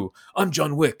Kung Fu. I'm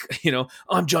John Wick.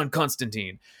 I'm John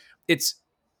Constantine. It's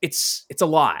a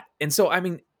lot. And so, I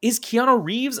mean, is Keanu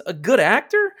Reeves a good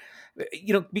actor?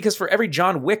 Because for every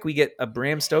John Wick, we get a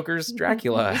Bram Stoker's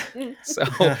Dracula. So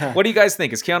what do you guys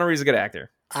think? Is Keanu Reeves a good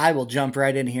actor? I will jump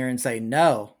right in here and say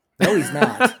no. No, he's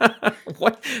not.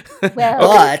 What?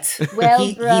 But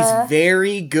he's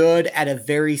very good at a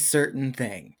very certain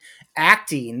thing.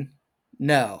 Acting,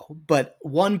 no. But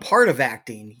one part of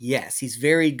acting, yes. He's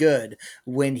very good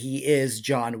when he is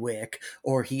John Wick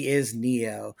or he is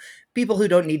Neo. People who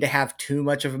don't need to have too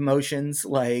much of emotions,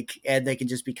 and they can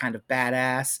just be kind of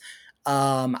badass.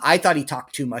 I thought he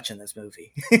talked too much in this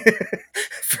movie.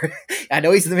 I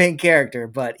know he's the main character,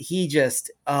 but he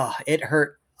just, it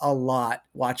hurt a lot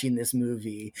watching this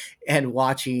movie and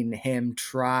watching him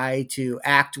try to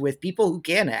act with people who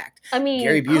can act. I mean,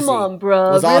 Gary Busey come on, bro.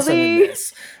 was awesome in Really?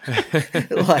 this.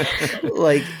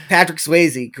 like Patrick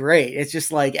Swayze, great. It's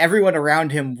just like everyone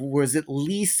around him was at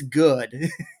least good.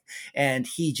 And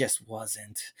he just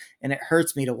wasn't. And it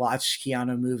hurts me to watch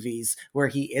Keanu movies where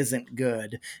he isn't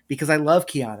good, because I love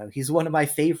Keanu. He's one of my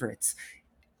favorites,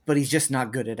 but he's just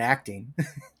not good at acting.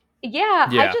 Yeah,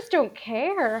 I just don't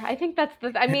care. I think that's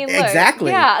look,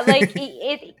 Exactly. Yeah,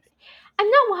 I'm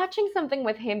not watching something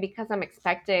with him because I'm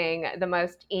expecting the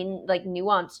most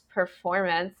nuanced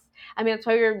performance. I mean, that's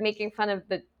why we were making fun of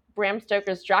the Bram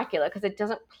Stoker's Dracula, because it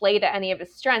doesn't play to any of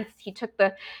his strengths. He took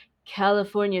the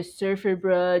California surfer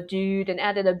bruh dude and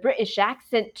added a British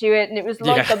accent to it, and it was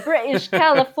like a British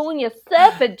California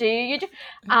surfer dude.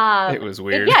 It was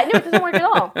weird. Yeah, no, it doesn't work at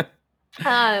all.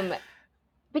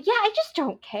 But yeah, I just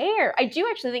don't care. I do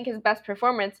actually think his best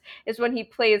performance is when he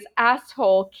plays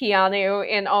asshole Keanu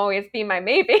in Always Be My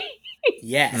Maybe.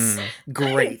 Yes,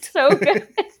 great. It's so good.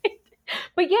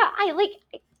 But yeah,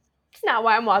 it's not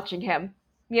why I'm watching him.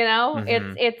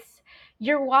 It's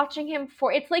you're watching him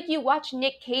for, it's like you watch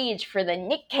Nick Cage for the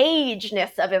Nick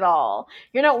Cage-ness of it all.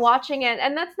 You're not watching it,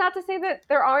 and that's not to say that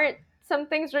there aren't some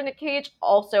things where Nick Cage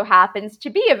also happens to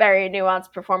be a very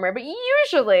nuanced performer, but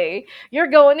usually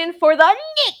you're going in for the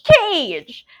Nick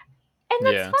Cage, and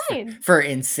that's fine. For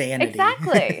insanity.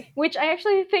 Exactly. Which I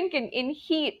actually think in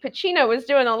Heat, Pacino was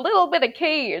doing a little bit of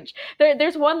Cage.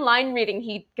 There's one line reading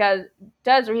he does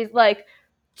where he's like,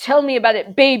 "Tell me about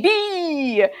it,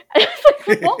 baby." And it's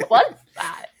like, what was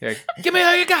that? Yeah. Give me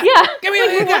all you got. Yeah. Give me all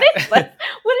you got. What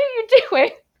are you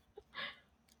doing?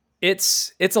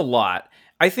 It's a lot.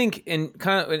 I think in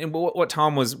kind of in what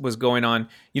Tom was going on,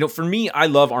 for me, I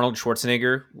love Arnold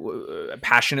Schwarzenegger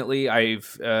passionately.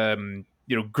 I've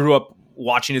grew up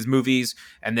watching his movies,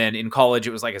 and then in college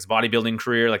it was like his bodybuilding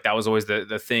career. Like that was always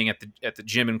the thing at the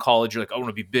gym in college. You're like, I want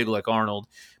to be big like Arnold.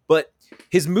 But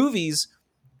his movies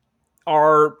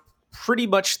are pretty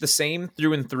much the same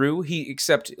through and through.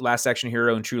 Except Last Action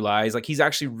Hero and True Lies. Like he's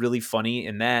actually really funny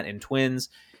in that, and Twins.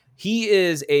 He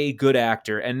is a good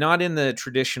actor, and not in the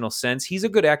traditional sense. He's a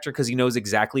good actor because he knows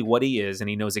exactly what he is and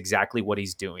he knows exactly what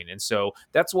he's doing. And so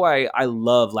that's why I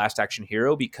love Last Action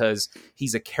Hero, because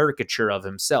he's a caricature of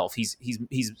himself. He's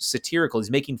satirical.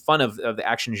 He's making fun of the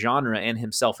action genre and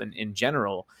himself in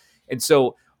general. And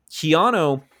so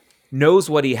Keanu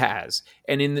knows what he has.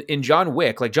 And in John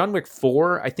Wick, like John Wick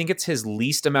 4, I think it's his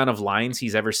least amount of lines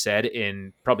he's ever said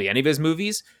in probably any of his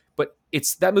movies. But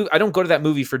it's that movie. I don't go to that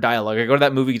movie for dialogue. I go to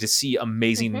that movie to see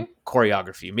amazing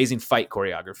choreography, amazing fight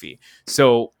choreography.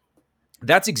 So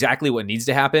that's exactly what needs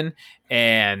to happen.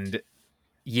 And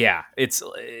yeah, it's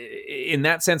in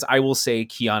that sense, I will say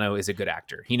Keanu is a good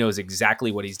actor. He knows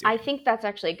exactly what he's doing. I think that's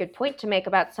actually a good point to make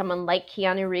about someone like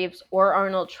Keanu Reeves or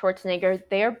Arnold Schwarzenegger.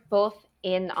 They're both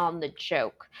in on the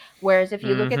joke. Whereas if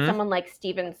you look at someone like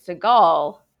Steven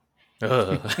Seagal, he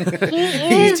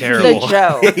is terrible. the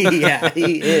joke. Yeah,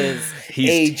 he is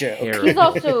a joke. terrible. He's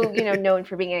also, known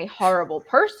for being a horrible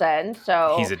person.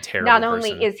 So He's a terrible not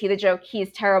only person. is he the joke,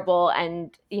 he's terrible. And,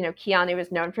 Keanu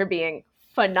is known for being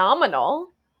phenomenal.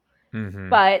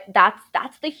 But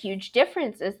that's the huge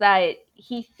difference, is that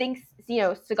he thinks,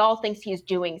 Seagal thinks he's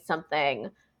doing something.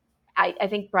 I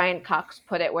think Brian Cox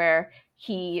put it where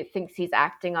he thinks he's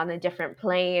acting on a different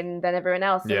plane than everyone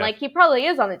else. Yeah. And he probably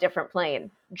is on a different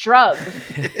plane. Drugs.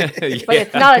 Yeah. But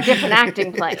it's not a different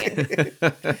acting plane.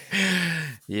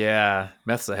 Yeah.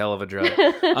 Meth's a hell of a drug. Is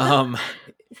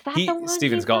that the one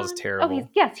Steven he's Seagal is on? terrible.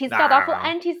 Oh, he's got awful,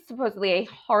 and he's supposedly a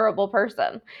horrible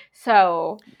person.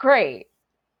 So great.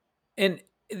 And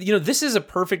this is a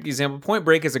perfect example. Point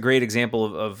Break is a great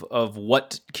example of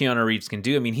what Keanu Reeves can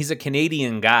do. I mean, he's a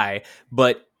Canadian guy,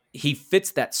 but he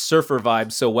fits that surfer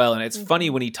vibe so well. And it's funny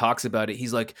when he talks about it.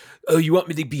 He's like, "Oh, you want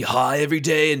me to be high every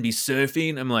day and be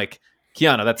surfing?" I'm like,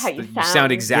 Keanu, that's you you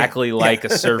sound exactly like a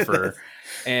surfer,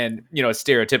 and a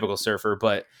stereotypical surfer,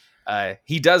 but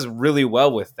he does really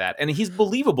well with that, and he's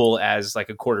believable as like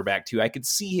a quarterback too. I could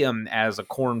see him as a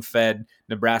corn-fed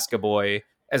Nebraska boy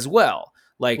as well.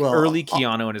 Early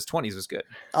Keanu in his 20s was good.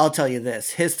 I'll tell you this: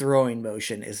 his throwing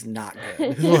motion is not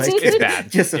good. It's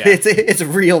bad. It's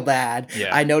real bad.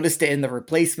 Yeah. I noticed it in the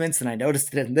replacements, and I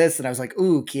noticed it in this, and I was like,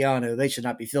 "Ooh, Keanu, they should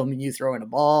not be filming you throwing a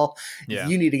ball. Yeah.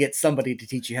 You need to get somebody to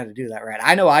teach you how to do that right."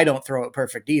 I know I don't throw it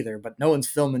perfect either, but no one's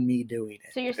filming me doing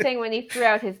it. So you're saying when he threw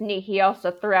out his knee, he also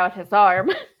threw out his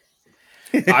arm?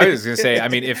 I was gonna say, I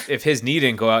mean, if his knee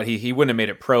didn't go out, he wouldn't have made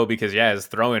it pro, because his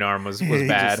throwing arm was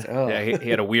bad. He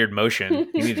had a weird motion.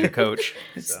 He needed a coach.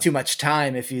 It's too much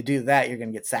time. If you do that, you're going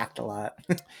to get sacked a lot.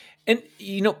 And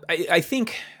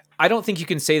I don't think you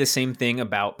can say the same thing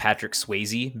about Patrick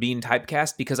Swayze being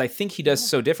typecast, because I think he does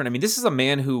so different. I mean, this is a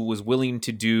man who was willing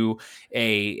to do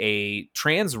a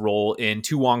trans role in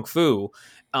Tu Wong Fu.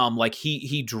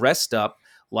 He dressed up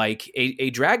like a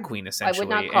drag queen, essentially. I would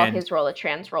not call his role a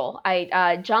trans role.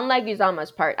 John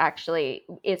Leguizamo's part actually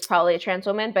is probably a trans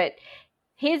woman, but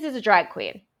his is a drag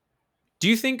queen. Do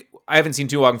you think, I haven't seen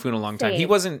Tu Wong Fu in a long time. He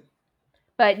wasn't.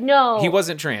 But no, he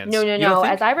wasn't trans. No.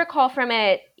 As I recall from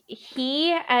it,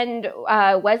 he and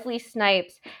Wesley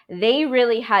Snipes, they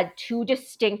really had two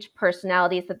distinct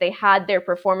personalities. That they had their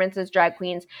performance as drag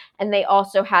queens, and they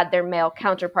also had their male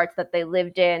counterparts that they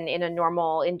lived in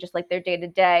just like their day to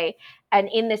day. And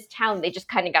in this town, they just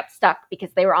kind of got stuck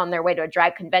because they were on their way to a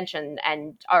drag convention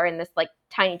and are in this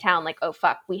tiny town. Oh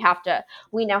fuck, we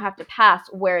now have to pass.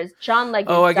 Whereas John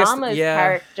Leguizamo's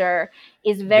character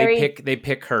is very they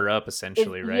pick her up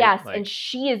essentially, right? Yes, and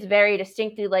she is very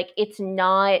distinctly it's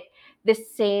not the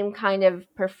same kind of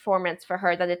performance for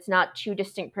her, that it's not two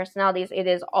distinct personalities. It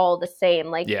is all the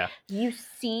same. You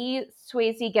see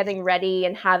Swayze getting ready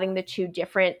and having the two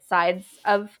different sides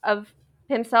of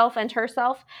himself and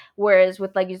herself, whereas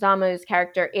with Leguizamo's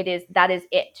character, that is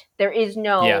it. There is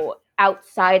no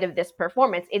outside of this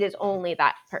performance. It is only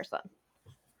that person.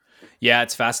 Yeah,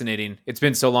 it's fascinating. It's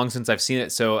been so long since I've seen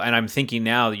it. And I'm thinking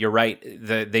now, you're right.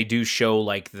 They do show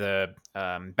the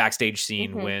backstage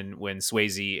scene when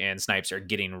Swayze and Snipes are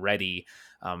getting ready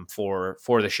for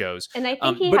the shows. And I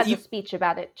think he has a speech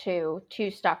about it too,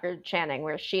 to Stockard Channing,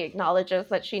 where she acknowledges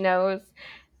that she knows.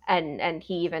 And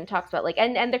he even talks about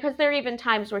and because there are even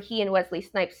times where he and Wesley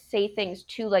Snipes say things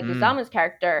to Leguizamo's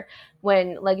character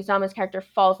when Leguizamo's character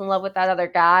falls in love with that other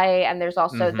guy, and there's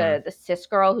also the cis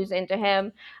girl who's into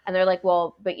him, and they're like,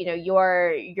 well, but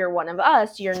you're one of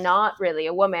us, you're not really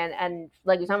a woman, and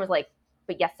Leguizamo's like,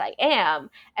 but yes, I am.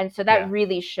 And so that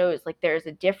really shows there's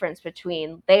a difference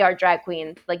between, they are drag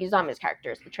queens, Leguizamo's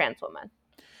character is the trans woman.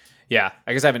 Yeah,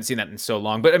 I guess I haven't seen that in so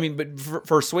long. But I mean,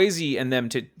 for Swayze and them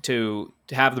to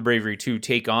have the bravery to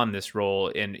take on this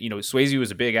role, and Swayze was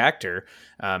a big actor,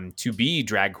 to be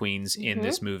drag queens in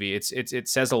this movie. It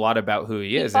says a lot about who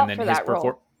he is, and then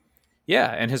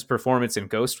his performance in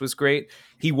Ghost was great.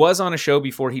 He was on a show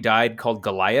before he died called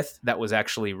Goliath. That was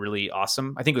actually really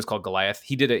awesome. I think it was called Goliath.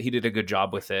 He did a good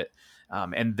job with it.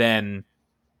 And then.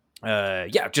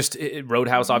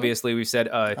 Roadhouse. Obviously, we've said.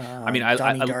 Donnie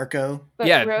Darko. But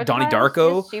Donnie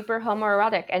Darko. Is super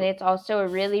homoerotic, and it's also a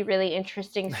really, really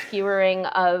interesting skewering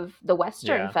of the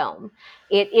Western film.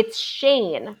 It's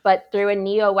Shane, but through a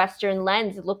neo-Western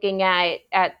lens, looking at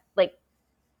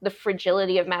the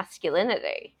fragility of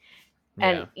masculinity,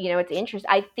 and it's interesting.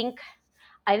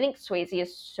 I think Swayze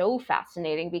is so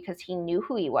fascinating because he knew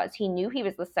who he was. He knew he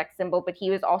was the sex symbol, but he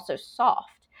was also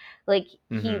soft. Like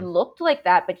he Mm-hmm. looked like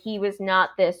that, but he was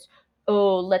not this,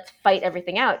 oh, let's fight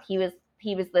everything out. He was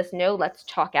this, no, let's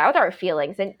talk out our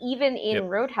feelings. And even in Yep.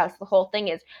 Roadhouse, the whole thing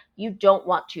is you don't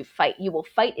want to fight. You will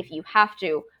fight if you have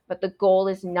to, but the goal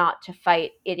is not to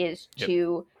fight. It is Yep.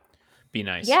 to Be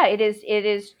nice. Yeah, it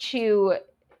is to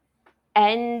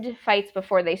end fights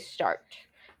before they start.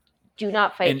 Do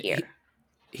not fight And here.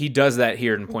 He does that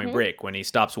here in Point Mhm. Break when he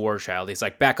stops War Child. He's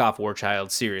like, back off, War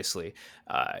Child, seriously.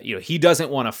 He doesn't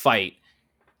want to fight,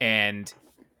 and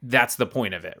that's the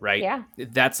point of it, right? Yeah.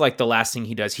 That's like the last thing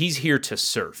he does. He's here to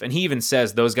surf, and he even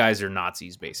says those guys are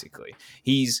Nazis, basically.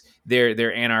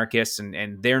 They're anarchists,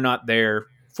 and they're not there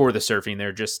for the surfing.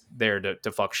 They're just there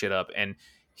to fuck shit up, and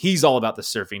he's all about the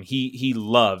surfing. He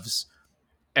loves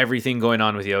everything going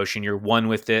on with the ocean. You're one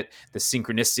with it, the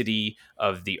synchronicity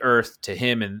of the earth to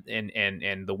him, and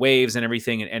the waves and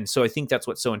everything. And so I think that's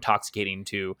what's so intoxicating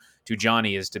to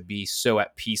Johnny, is to be so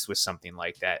at peace with something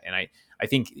like that. And I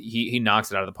think he knocks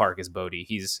it out of the park as Bodhi.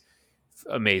 He's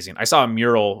amazing. I saw a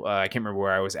mural. I can't remember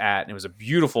where I was at, and it was a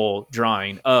beautiful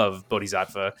drawing of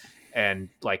Bodhisattva and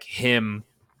like him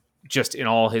just in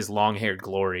all his long-haired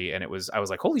glory. And I was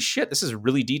like, holy shit, this is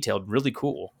really detailed, really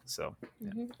cool. So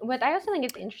Mhm. But I also think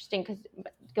it's interesting because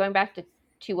going back to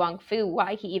Tu Wong Fu,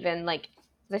 why he even, like,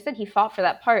 as I said, he fought for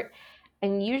that part.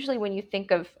 And usually when you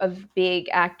think of big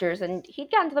actors, and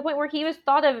he'd gotten to the point where he was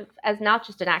thought of as not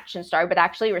just an action star, but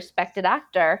actually a respected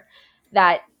actor,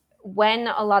 that when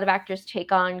a lot of actors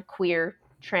take on queer,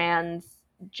 trans,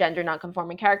 gender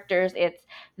nonconforming characters,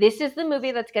 this is the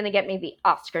movie that's going to get me the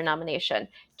Oscar nomination.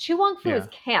 Tu Wong Fu is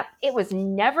camp. It was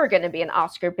never going to be an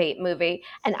Oscar bait movie,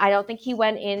 and I don't think he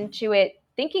went into it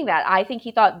thinking that. I think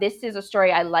he thought, this is a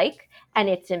story I like, and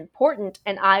it's important,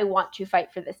 and I want to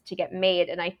fight for this to get made.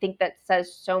 And I think that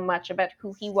says so much about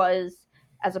who he was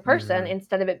as a person,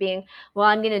 instead of it being, well,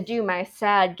 I'm going to do my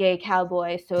sad gay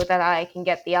cowboy so that I can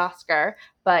get the Oscar.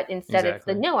 But instead it's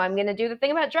Exactly. no, I'm going to do the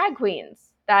thing about drag queens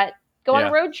that go on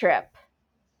a road trip.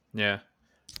 Yeah,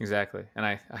 exactly. And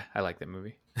I like that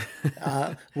movie.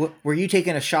 Were you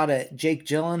taking a shot at Jake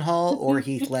Gyllenhaal or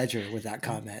Heath Ledger with that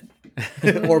comment,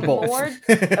 or both?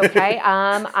 Okay.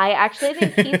 I actually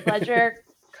think Heath Ledger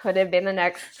could have been the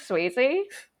next Swayze.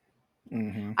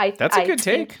 Mm-hmm. That's a good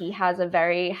take. He had a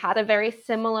very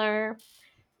similar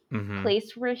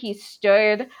place where he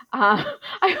stood.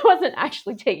 I wasn't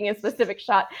actually taking a specific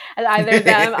shot at either of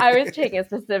them. I was taking a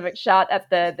specific shot at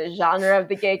the genre of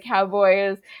the gay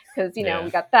cowboys, because we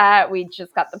got that. We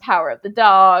just got the power of the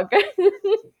dog.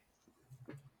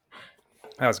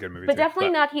 That was a good movie, but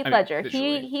definitely not Heath Ledger.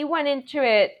 He went into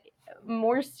it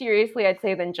more seriously, I'd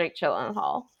say, than Jake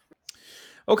Gyllenhaal.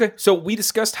 Okay, so we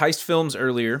discussed heist films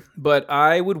earlier, but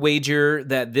I would wager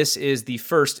that this is the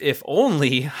first, if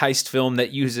only, heist film that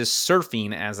uses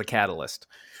surfing as a catalyst.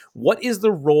 What is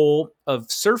the role of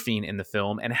surfing in the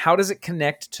film, and how does it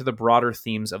connect to the broader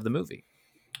themes of the movie?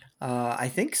 I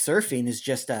think surfing is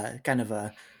just a kind of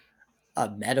a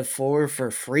metaphor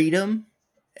for freedom,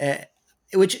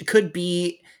 which could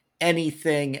be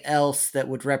anything else that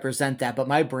would represent that, but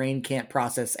my brain can't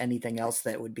process anything else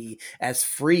that would be as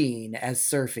freeing as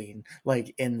surfing,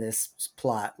 like in this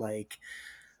plot. Like,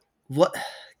 what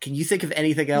can you think of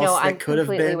anything else that could have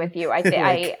been? No, I'm completely with you.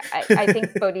 I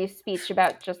think Bodhi's speech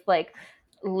about just like,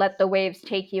 let the waves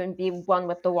take you and be one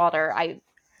with the water.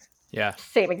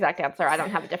 Same exact answer. I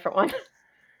don't have a different one.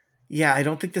 Yeah, I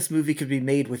don't think this movie could be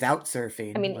made without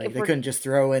surfing. I mean, like, they couldn't just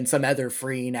throw in some other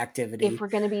freeing activity. If we're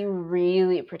going to be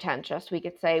really pretentious, we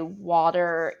could say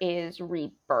water is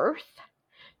rebirth.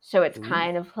 So it's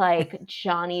kind of like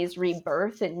Johnny's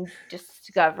rebirth and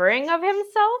discovering of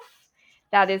himself.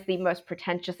 That is the most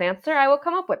pretentious answer I will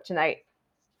come up with tonight.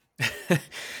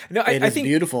 No, I think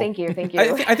beautiful. Thank you.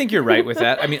 I think you're right with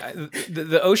that. I mean,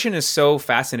 the ocean is so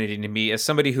fascinating to me as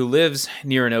somebody who lives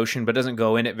near an ocean but doesn't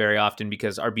go in it very often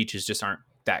because our beaches just aren't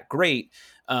that great.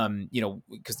 Because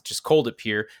it's just cold up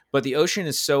here. But the ocean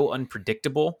is so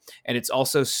unpredictable, and it's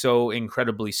also so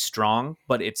incredibly strong.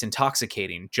 But it's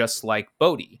intoxicating, just like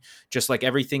Bodhi, just like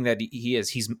everything that he is.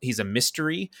 He's a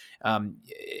mystery. And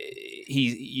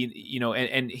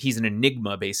he's an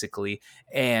enigma basically,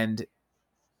 and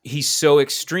he's so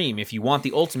extreme. If you want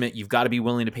the ultimate, you've got to be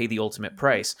willing to pay the ultimate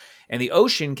price. And the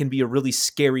ocean can be a really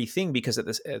scary thing because at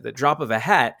the drop of a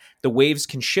hat, the waves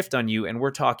can shift on you. And we're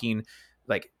talking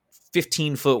like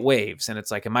 15-foot waves. And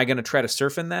it's like, am I going to try to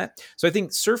surf in that? So I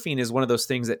think surfing is one of those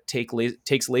things that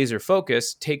takes laser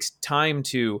focus, takes time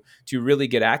to really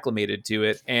get acclimated to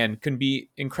it, and can be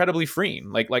incredibly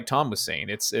freeing. Like Tom was saying,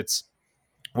 it's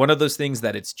one of those things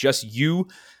that it's just you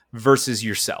versus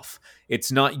yourself.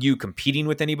 It's not you competing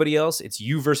with anybody else. It's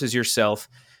you versus yourself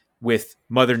with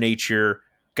Mother Nature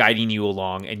guiding you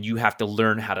along, and you have to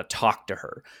learn how to talk to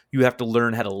her. You have to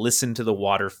learn how to listen to the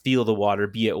water, feel the water,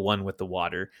 be at one with the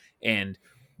water. And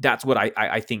that's what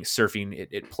I think surfing,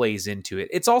 it plays into it.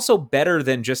 It's also better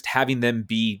than just having them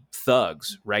be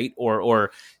thugs, right?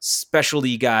 Or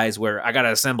specialty guys where I got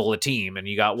to assemble a team, and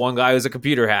you got one guy who's a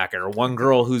computer hacker, or one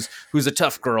girl who's a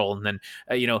tough girl, and then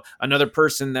another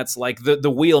person that's like the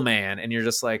wheelman, and you're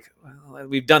just like, well,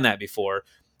 we've done that before.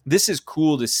 This is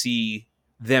cool to see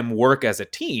them work as a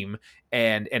team,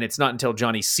 and it's not until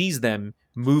Johnny sees them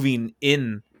moving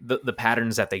in the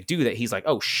patterns that they do that he's like,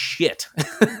 oh shit,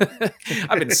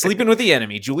 I've been sleeping with the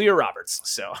enemy, Julia Roberts.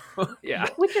 So yeah,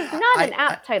 which is not an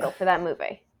apt title for that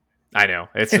movie. I know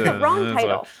it's a wrong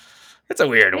title. It's a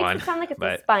weird Makes one. It sound like it's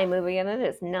a spy movie, and it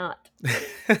is not.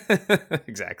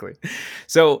 Exactly.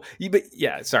 So, but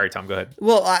yeah, sorry, Tom, go ahead.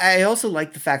 Well, I also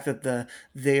like the fact that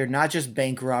they're not just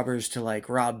bank robbers to like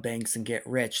rob banks and get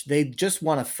rich. They just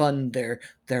want to fund their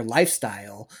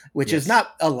lifestyle, which is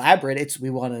not elaborate. It's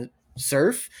we want to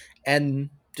surf and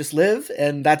just live,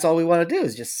 and that's all we want to do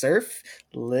is just surf,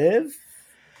 live,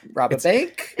 rob a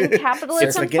bank, and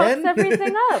capitalism fucks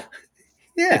everything up.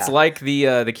 Yeah. It's like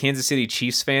the Kansas City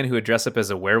Chiefs fan who would dress up as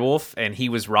a werewolf, and he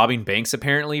was robbing banks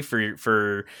apparently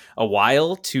for a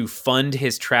while to fund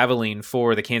his traveling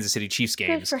for the Kansas City Chiefs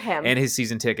games. Good for him. And his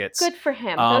season tickets. Good for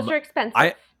him. Those are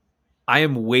expensive. I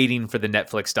am waiting for the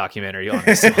Netflix documentary on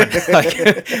this one.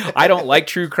 Like, I don't like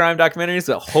true crime documentaries,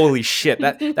 but holy shit,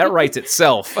 that writes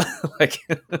itself. Like,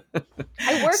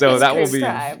 I work so in that true will be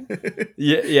crime.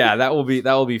 yeah, that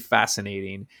will be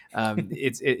fascinating.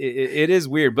 It is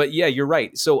weird, but yeah, you're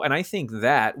right. So, and I think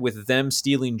that with them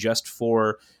stealing just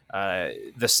for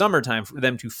the summertime for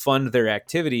them to fund their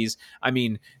activities, I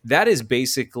mean, that is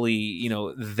basically,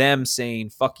 them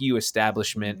saying, fuck you,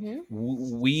 establishment.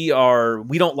 Mm-hmm.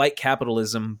 We don't like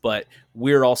capitalism, but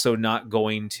we're also not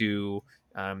going to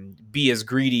be as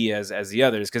greedy as the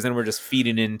others, because then we're just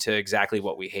feeding into exactly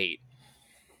what we hate.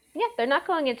 Yeah, they're not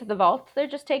going into the vault. They're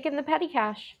just taking the petty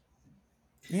cash.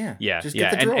 Yeah. Just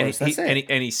get the drawers.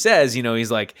 And he says,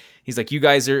 he's like, you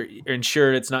guys are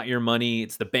insured. It's not your money.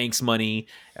 It's the bank's money,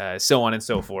 so on and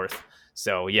so forth.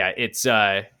 So yeah, it's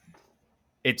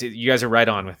you guys are right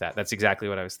on with that. That's exactly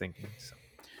what I was thinking. So.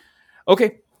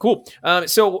 Okay, cool.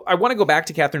 So I want to go back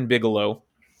to Kathryn Bigelow.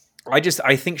 I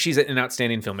think she's an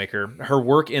outstanding filmmaker. Her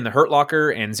work in The Hurt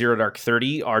Locker and Zero Dark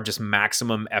 30 are just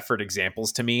maximum effort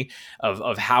examples to me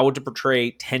of how to portray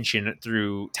tension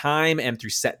through time and through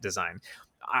set design.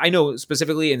 I know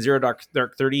specifically in Zero Dark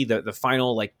 30, the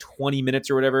final like 20 minutes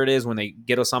or whatever it is when they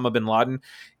get Osama bin Laden,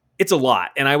 it's a lot.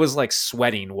 And I was like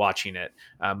sweating watching it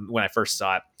when I first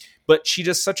saw it. But she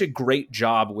does such a great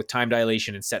job with time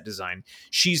dilation and set design.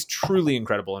 She's truly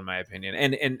incredible in my opinion.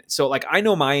 And so like I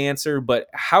know my answer, but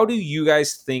how do you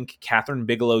guys think Kathryn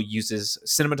Bigelow uses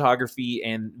cinematography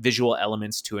and visual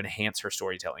elements to enhance her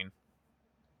storytelling?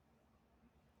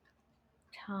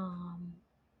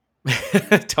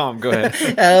 Tom, go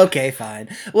ahead. Okay, fine.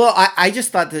 Well, I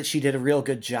just thought that she did a real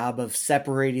good job of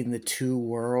separating the two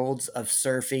worlds of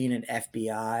surfing and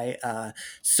FBI.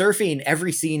 Surfing,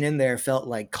 every scene in there felt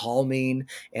like calming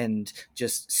and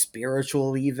just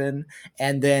spiritual even.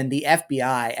 And then the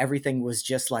FBI, everything was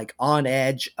just like on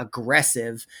edge,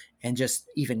 aggressive, and just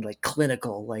even like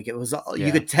clinical. Like it was,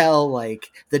 you could tell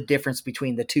like the difference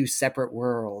between the two separate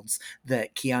worlds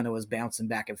that Keanu was bouncing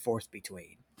back and forth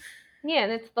between. Yeah,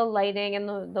 and it's the lighting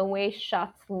and the way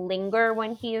shots linger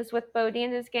when he is with Bodhi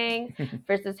and his gang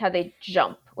versus how they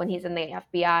jump when he's in the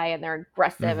FBI and they're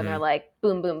aggressive and they're like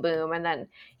boom, boom, boom. And then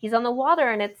he's on the water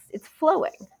and it's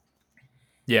flowing.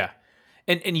 Yeah.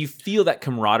 And you feel that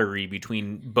camaraderie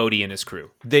between Bodhi and his crew.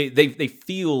 They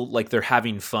feel like they're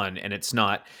having fun, and it's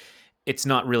not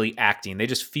really acting. They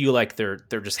just feel like they're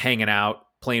just hanging out,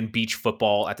 playing beach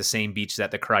football at the same beach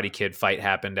that the Karate Kid fight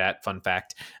happened at. Fun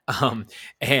fact.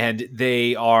 And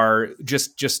they are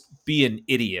just being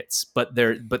idiots, but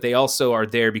they also are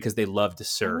there because they love to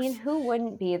surf. I mean, who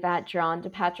wouldn't be that drawn to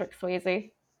Patrick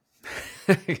Swayze?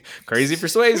 Crazy for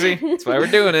Swayze. That's why we're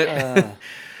doing it.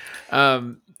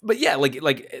 But yeah,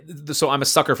 so I'm a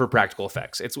sucker for practical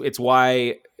effects. It's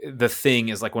why The Thing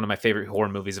is like one of my favorite horror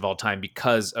movies of all time,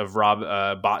 because of Rob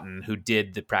Bottin, who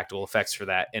did the practical effects for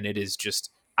that, and it is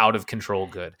just out of control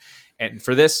good. And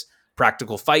for this,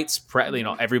 practical fights,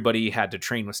 everybody had to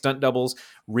train with stunt doubles,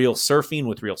 real surfing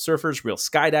with real surfers, real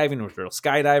skydiving with real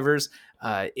skydivers.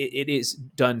 It is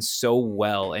done so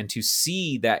well, and to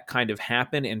see that kind of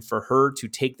happen, and for her to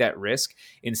take that risk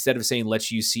instead of saying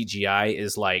let's use CGI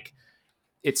is like,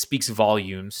 it speaks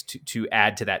volumes to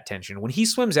add to that tension. When he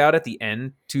swims out at the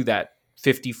end to that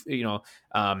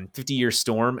 50-year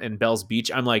storm in Bell's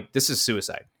Beach, I'm like, this is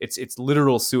suicide. It's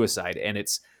literal suicide, and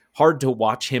it's hard to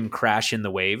watch him crash in the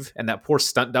wave. And that poor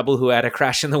stunt double who had a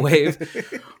crash in the wave,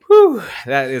 whew,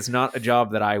 that is not a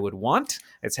job that I would want.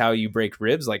 It's how you break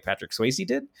ribs, like Patrick Swayze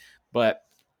did. But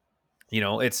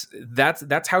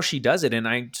that's how she does it. And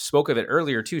I spoke of it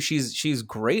earlier too. She's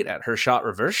great at her shot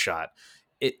reverse shot.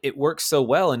 It works so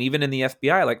well. And even in the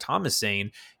FBI, like Tom is saying,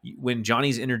 when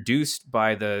Johnny's introduced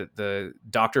by the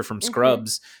doctor from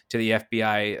Scrubs to the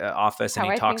FBI office,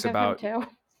 and he talks about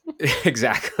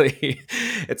exactly,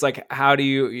 it's like, how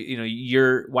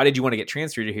do why did you want to get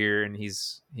transferred here? And he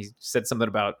said something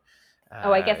about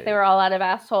I guess they were all out of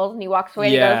assholes, and he walks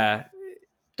away. Yeah. And goes,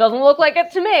 doesn't look like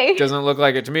it to me. Doesn't look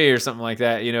like it to me, or something like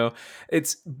that.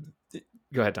 It's.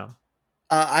 Go ahead, Tom.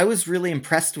 I was really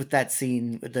impressed with that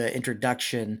scene, with the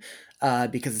introduction,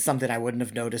 because it's something I wouldn't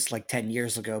have noticed like 10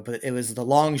 years ago, but it was the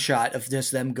long shot of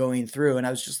just them going through. And I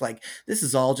was just like, this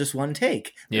is all just one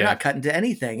take. They're not cutting to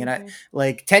anything. And I,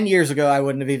 like 10 years ago, I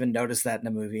wouldn't have even noticed that in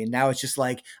a movie. And now it's just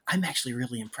like, I'm actually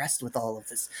really impressed with all of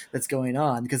this that's going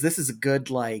on, because this is a good,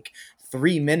 like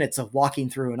 3 minutes of walking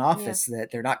through an office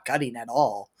that they're not cutting at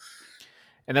all.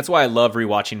 And that's why I love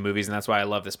rewatching movies, and that's why I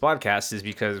love this podcast, is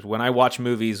because when I watch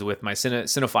movies with my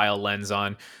cinephile lens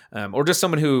on, or just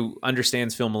someone who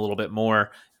understands film a little bit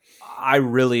more, I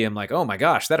really am like, oh my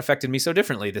gosh, that affected me so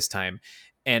differently this time.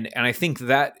 And I think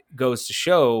that goes to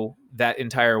show that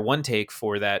entire one take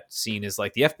for that scene is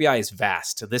like, the FBI is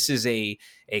vast. This is a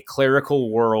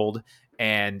clerical world,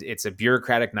 and it's a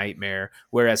bureaucratic nightmare,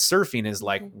 whereas surfing is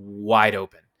like wide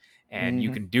open. And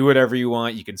you can do whatever you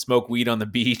want. You can smoke weed on the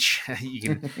beach. You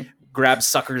can grab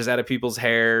suckers out of people's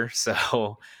hair.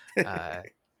 So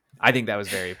I think that was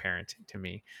very apparent to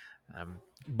me.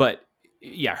 But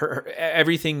yeah, her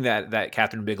everything that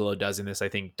Catherine Bigelow does in this, I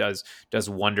think, does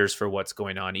wonders for what's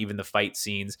going on. Even the fight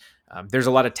scenes. There's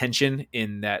a lot of tension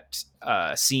in that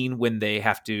scene when they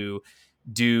have to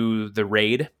do the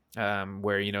raid,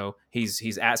 where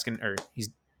he's asking, or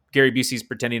Gary Busey's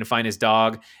pretending to find his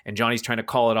dog, and Johnny's trying to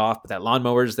call it off, but that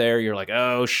lawnmower's there. You're like,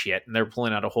 oh shit. And they're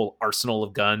pulling out a whole arsenal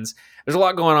of guns. There's a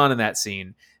lot going on in that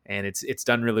scene, and it's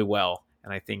done really well.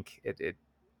 And I think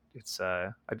it's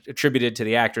attributed to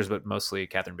the actors, but mostly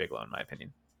Catherine Bigelow, in my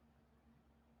opinion.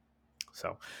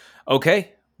 So,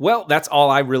 okay. Well, that's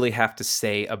all I really have to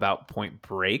say about Point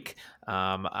Break.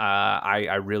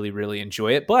 I really, really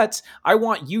enjoy it, but I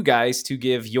want you guys to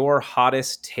give your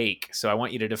hottest take. So I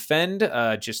want you to defend,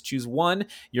 just choose one,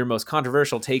 your most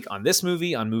controversial take on this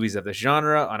movie, on movies of this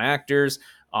genre, on actors,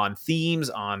 on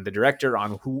themes, on the director,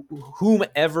 on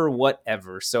whomever,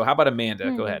 whatever. So how about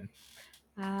Amanda? Go ahead.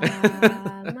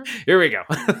 Here we go.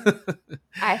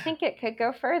 I think it could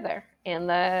go further in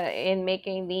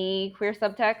making the queer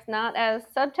subtext not as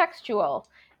subtextual.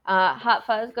 Hot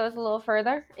Fuzz goes a little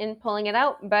further in pulling it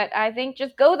out, but I think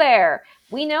just go there.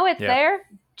 We know it's there.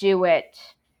 Do it.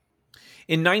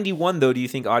 In 91, though, do you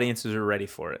think audiences are ready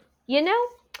for it?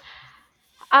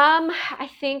 I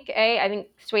think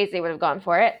Swayze would have gone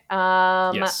for it.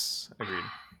 Yes, agreed.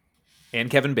 And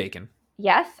Kevin Bacon.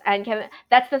 Yes, and Kevin.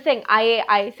 That's the thing.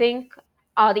 I think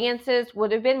audiences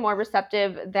would have been more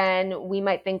receptive than we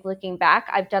might think looking back.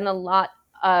 I've done a lot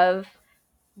of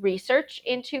research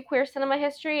into queer cinema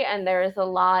history, and there is a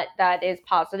lot that is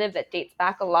positive that dates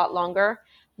back a lot longer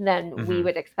than we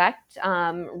would expect.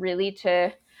 Really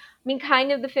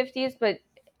kind of the 50s, but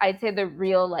I'd say the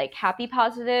real like happy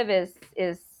positive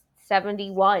is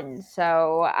 71.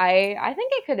 So I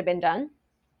think it could have been done.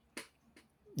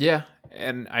 Yeah,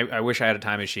 and I wish I had a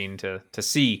time machine to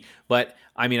see, but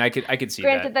I mean, I could see.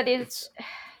 Granted, that is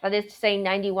to say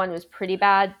 91 was pretty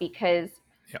bad, because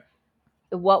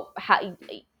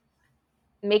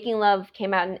Making Love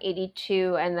came out in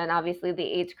 82, and then obviously the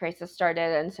AIDS crisis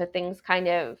started, and so things kind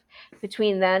of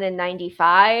between then and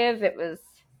 95, it was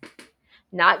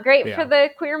not great for the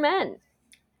queer men.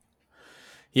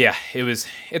 Yeah,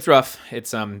 it's rough.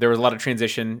 It's there was a lot of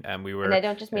transition, and and I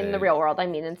don't just mean in the real world, I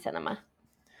mean in cinema.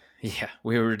 Yeah,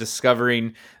 we were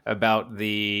discovering about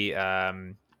the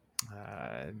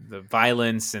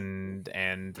violence and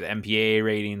the MPAA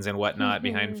ratings and whatnot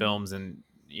behind films, and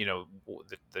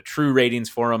the true ratings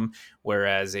for them,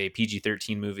 whereas a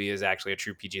PG-13 movie is actually a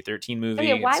true PG-13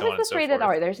 movie. Why was this rated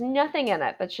R? There's nothing in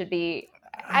it that should be.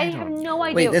 I have no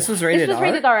idea. Wait, this was rated R? This was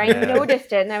rated R. I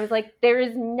noticed it, and I was like, there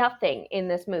is nothing in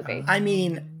this movie. I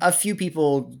mean, a few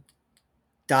people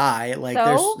die. Like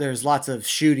So? there's lots of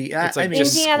shooting. It's like I mean,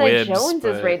 just Indiana squibs, Jones is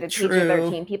but- rated True.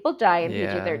 PG-13. People die in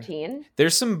Yeah. PG-13.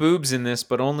 There's some boobs in this,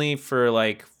 but only for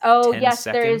like Oh 10 yes,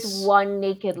 there is seconds. one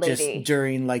naked just lady.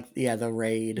 during like the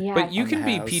raid. Yeah. But you on can the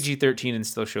be house. PG-13 and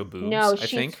still show boobs. No, I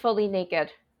she's think. fully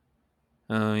naked.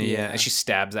 Oh yeah. Yeah. And she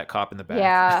stabs that cop in the back.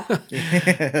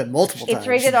 Yeah. Multiple times. It's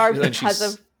rated R Then because she's-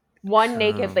 of one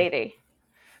naked Oh. lady.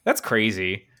 That's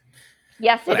crazy.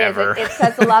 Yes, it is. Whatever. It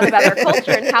says a lot about our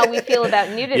culture and how we feel about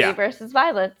nudity Yeah. versus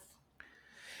violence.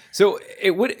 So it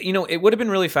would have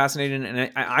been really fascinating,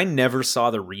 and I never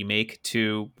saw the remake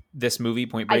to this movie,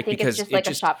 Point Break, I think because it's just like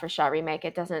a shot-for-shot remake.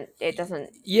 It doesn't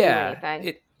yeah. do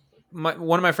anything.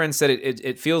 One of my friends said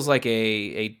it feels like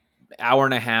a hour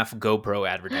and a half GoPro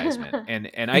advertisement,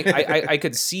 and I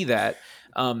could see that.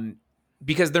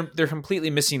 Because they're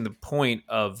completely missing the point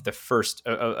of the first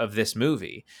of this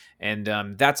movie, and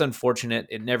that's unfortunate.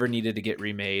 It never needed to get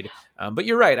remade. But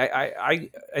you're right.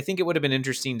 I think it would have been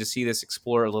interesting to see this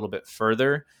explore a little bit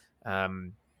further.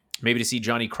 Maybe to see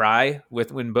Johnny cry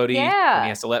when Bodhi when he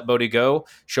has to let Bodhi go,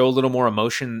 show a little more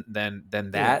emotion than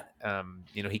that.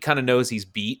 He kind of knows he's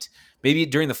beat. Maybe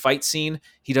during the fight scene,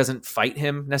 he doesn't fight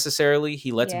him necessarily.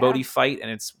 He lets Bodhi fight, and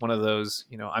it's one of those,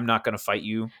 I'm not going to fight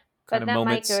you. But that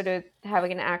moments. might go to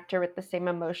having an actor with the same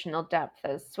emotional depth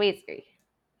as Swayze.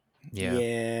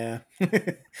 Yeah.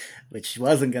 Which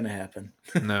wasn't gonna happen.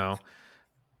 No.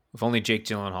 If only Jake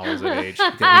Gyllenhaal was that age, he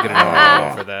could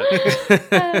have for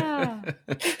that.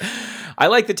 I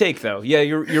like the take, though. Yeah,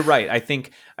 you're right. I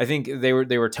think they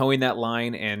were towing that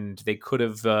line, and they could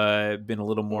have been a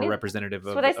little more representative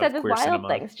of. That's what I said with queer Wild cinema.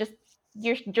 Things. Just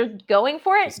you're going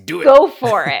for it. Just do it. Go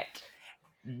for it.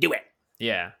 Do it.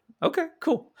 Yeah. Okay.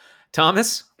 Cool.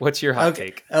 Thomas, what's your hot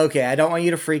take? Okay, I don't want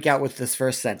you to freak out with this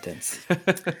first sentence.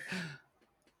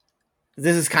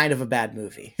 This is kind of a bad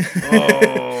movie.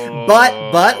 Oh.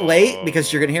 but wait,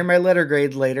 because you're gonna hear my letter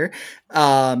grade later.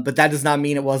 But that does not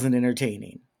mean it wasn't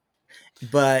entertaining.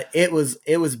 But it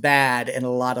was bad in a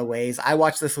lot of ways. I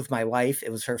watched this with my wife.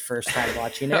 It was her first time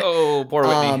watching it. Oh, poor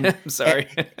Whitney. I'm sorry.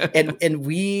 and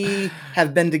we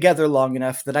have been together long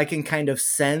enough that I can kind of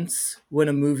sense when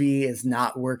a movie is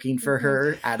not working for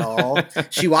her at all.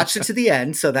 She watched it to the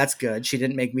end, so that's good. She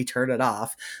didn't make me turn it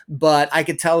off. But I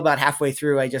could tell about halfway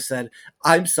through, I just said,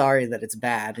 "I'm sorry that it's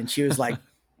bad." And she was like,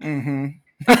 mm-hmm.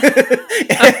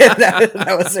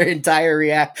 that was her entire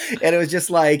react. And it was just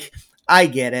like, I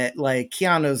get it. Like,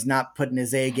 Keanu's not putting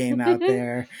his A game out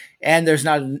there, and there's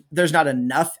not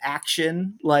enough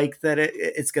action like that.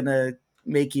 It's gonna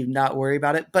make you not worry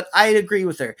about it. But I agree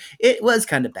with her. It was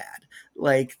kind of bad.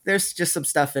 Like, there's just some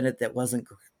stuff in it that wasn't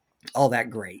all that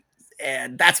great,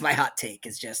 and that's my hot take.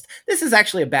 Is just this is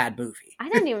actually a bad movie. I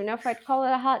don't even know if I'd call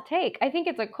it a hot take. I think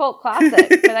it's a cult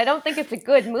classic, but I don't think it's a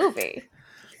good movie.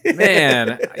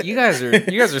 Man, you guys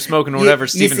are smoking whatever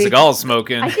Steven see, Seagal's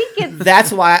smoking. I think it's.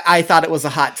 That's why I thought it was a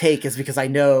hot take, is because I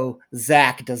know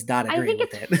Zach does not agree I think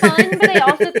with it's it. fun, but I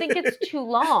also think it's too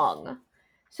long.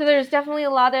 So there's definitely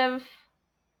a lot of.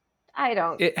 I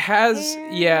don't. It has,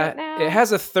 right now. it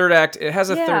has a third act. It has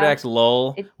a Yeah. third act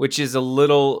lull, It- which is a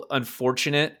little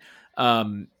unfortunate.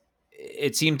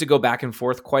 It seemed to go back and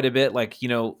forth quite a bit. Like,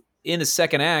 in the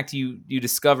second act, you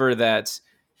discover that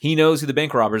he knows who the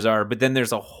bank robbers are, but then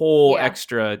there's a whole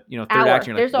extra, third hour. act.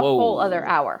 And you're There's like, a whoa. whole other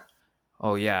hour.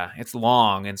 Oh yeah, it's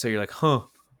long, and so you're like, huh,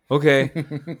 okay.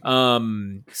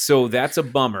 So that's a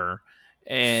bummer.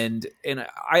 And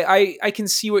I can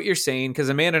see what you're saying, because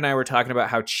Amanda and I were talking about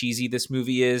how cheesy this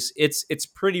movie is. It's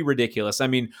pretty ridiculous. I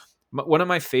mean, one of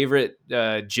my favorite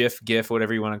GIF,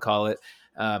 whatever you want to call it,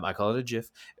 I call it a GIF,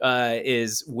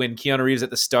 is when Keanu Reeves at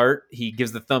the start, he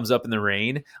gives the thumbs up in the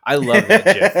rain. I love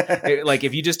that GIF. Like,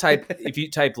 if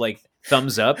you type like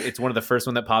thumbs up, it's one of the first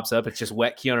one that pops up. It's just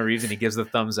wet Keanu Reeves and he gives the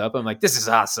thumbs up. I'm like, this is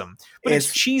awesome, but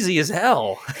it's cheesy as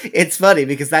hell. It's funny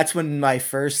because that's when my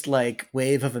first like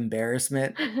wave of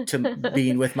embarrassment to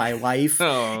being with my wife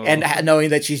and knowing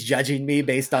that she's judging me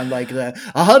based on like the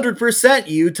 100%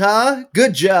 Utah,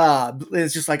 good job.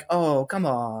 It's just like, oh, come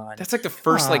on. That's like the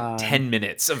first like 10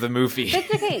 minutes of the movie.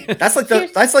 That's okay.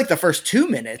 That's like the first 2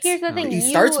 minutes. Here's the thing. He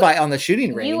starts by on the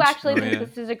shooting range. You actually think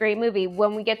this is a great movie.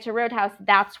 When we get to Roadhouse,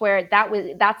 that's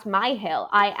my hill.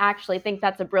 I actually think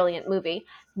that's a brilliant movie,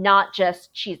 not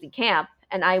just cheesy camp,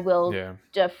 and I will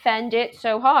defend it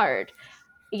so hard.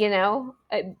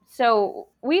 So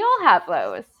we all have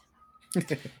those.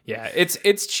 Yeah,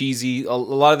 it's cheesy. A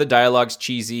lot of the dialogue's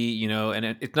cheesy,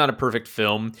 and it's not a perfect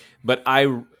film, but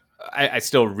I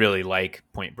still really like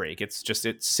Point Break. It's just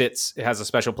it has a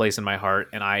special place in my heart,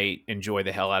 and I enjoy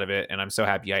the hell out of it. And I'm so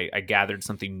happy I gathered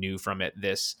something new from it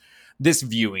this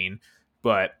viewing.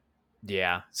 But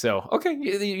Yeah. So okay,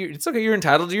 it's okay. You're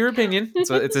entitled to your opinion. It's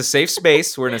a safe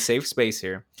space. We're in a safe space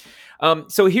here.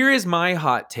 So here is my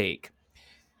hot take.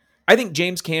 I think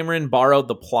James Cameron borrowed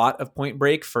the plot of Point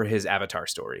Break for his Avatar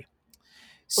story.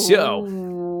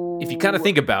 So if you kind of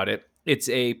think about it, it's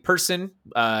a person,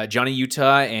 Johnny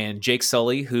Utah and Jake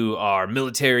Sully, who are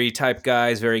military type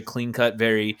guys, very clean cut,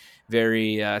 very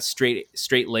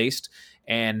straight laced,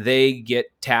 and they get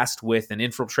tasked with an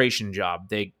infiltration job.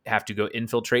 They have to go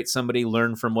infiltrate somebody,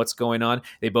 learn from what's going on.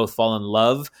 They both fall in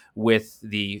love with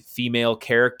the female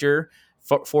character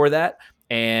for that.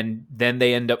 And then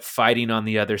they end up fighting on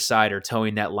the other side, or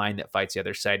towing that line that fights the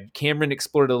other side. Cameron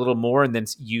explored a little more, and then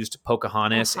used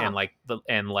Pocahontas and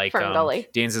Ferngully.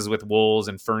 Dances with Wolves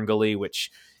and Ferngully,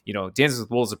 which, Dances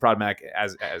with Wolves is problematic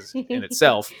as in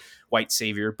itself, white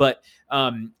savior, but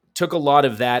took a lot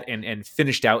of that and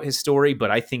finished out his story.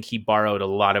 But I think he borrowed a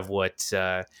lot of what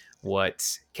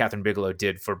Catherine Bigelow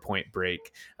did for Point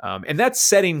Break. And that's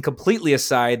setting completely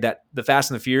aside that The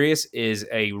Fast and the Furious is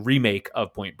a remake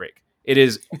of Point Break. It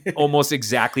is almost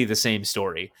exactly the same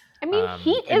story. I mean,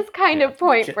 Heat is kind of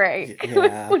Point Break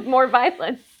with more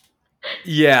violence.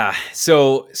 Yeah.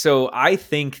 So I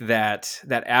think that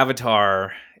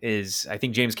Avatar is, I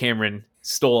think James Cameron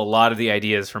stole a lot of the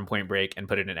ideas from Point Break and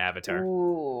put it in Avatar.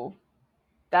 Ooh,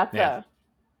 that's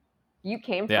you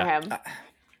came for him.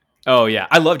 Oh yeah,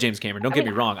 I love James Cameron. Don't get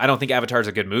me wrong. I don't think Avatar's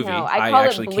a good movie. No, I call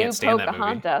actually it Blue can't stand that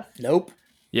movie. Nope.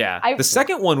 Yeah, the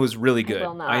second one was really good.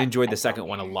 I enjoyed the second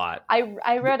one a lot.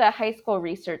 I read a high school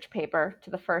research paper to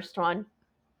the first one.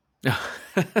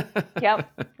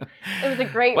 Yep, it was a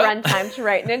great runtime to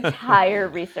write an entire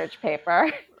research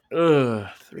paper. Ugh,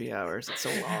 3 hours. It's so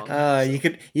long.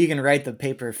 You can write the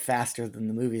paper faster than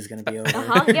the movie's going to be over.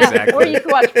 Yeah, exactly. Or you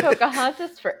could watch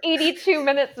Pocahontas for 82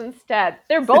 minutes instead.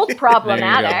 They're both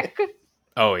problematic.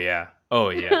 Oh yeah,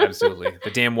 absolutely.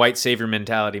 The damn white savior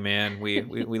mentality, man. We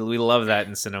love that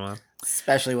in cinema,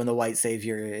 especially when the white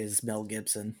savior is Mel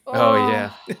Gibson. Oh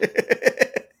yeah.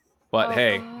 But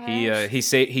hey, he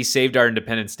saved our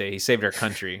Independence Day. He saved our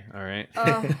country. All right.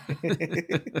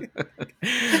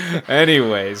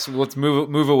 Anyways, let's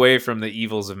move away from the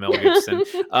evils of Mel Gibson.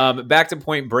 Back to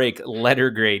Point Break.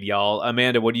 Letter grade, y'all.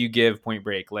 Amanda, what do you give Point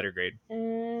Break? Letter grade.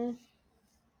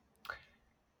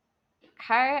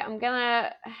 Okay, I'm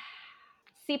gonna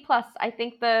C+. I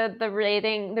think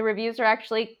the reviews are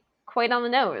actually quite on the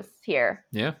nose here.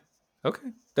 Yeah. Okay.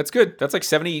 That's good. That's like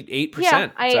 78%. Yeah,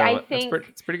 I think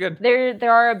it's pretty good.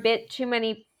 There are a bit too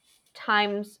many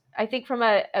times. I think from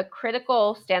a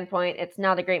critical standpoint, it's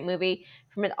not a great movie.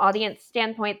 From an audience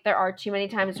standpoint, there are too many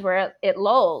times where it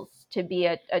lulls to be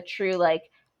a true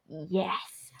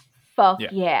yes, fuck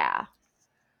yeah.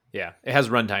 Yeah, it has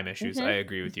runtime issues. I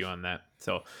agree with you on that.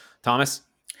 So, Thomas?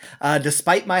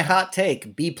 Despite my hot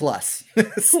take, B+.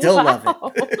 Still love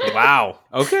it. Wow.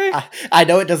 Okay. I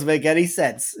know it doesn't make any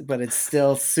sense, but it's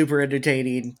still super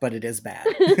entertaining, but it is bad.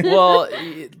 Well,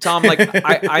 Tom,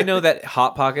 I know that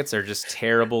Hot Pockets are just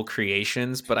terrible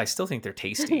creations, but I still think they're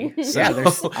tasty. So.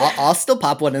 Yeah, I'll still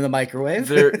pop one in the microwave.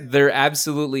 They're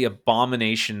absolutely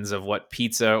abominations of what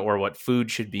pizza or what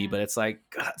food should be, but it's like,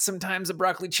 God, sometimes a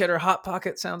broccoli cheddar Hot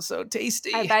Pocket sounds so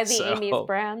tasty. I buy the Amy's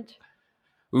brand.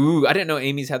 Ooh, I didn't know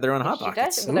Amy's had their own Hot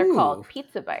Pockets. They're called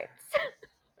Pizza Bites.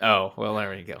 Oh, well,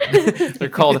 there you go. They're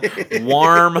called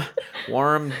warm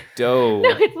dough. No,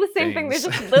 it's the same thing. They're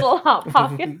just little Hot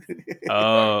Pockets.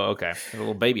 Oh, okay.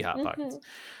 Little baby Hot Pockets.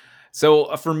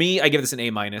 So for me, I give this an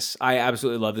A-. I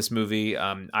absolutely love this movie.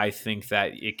 I think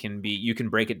that you can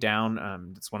break it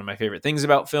down. It's one of my favorite things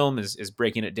about film is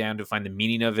breaking it down to find the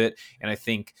meaning of it. And I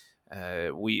think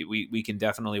we can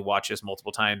definitely watch this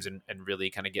multiple times and really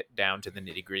kind of get down to the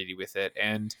nitty gritty with it.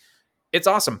 And it's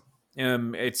awesome.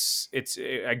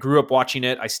 I grew up watching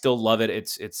it. I still love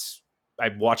it. I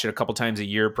watch it a couple times a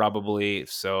year probably.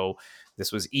 So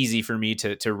this was easy for me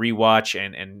to rewatch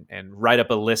and write up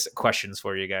a list of questions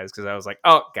for you guys. Cause I was like,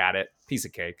 oh, got it. Piece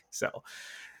of cake. So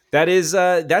that's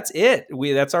it.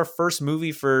 That's our first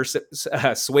movie for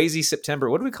Swayze September.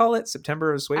 What do we call it?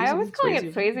 September of Swayze? I was calling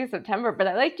it Swayze September, but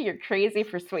I liked your crazy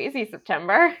for Swayze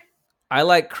September. I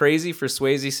like crazy for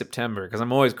Swayze September because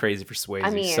I'm always crazy for Swayze. I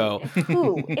mean, so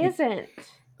who isn't?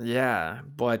 Yeah,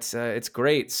 but it's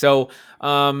great. So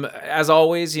as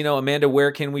always, Amanda,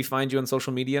 where can we find you on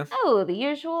social media? Oh, the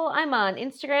usual. I'm on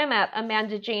Instagram at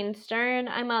Amanda Jane Stern.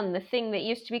 I'm on the thing that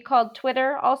used to be called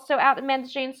Twitter, also at Amanda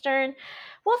Jane Stern.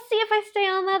 We'll see if I stay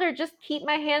on that or just keep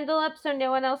my handle up so no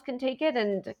one else can take it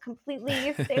and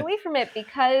completely stay away from it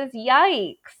because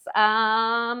yikes.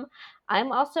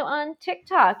 I'm also on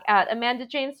TikTok at Amanda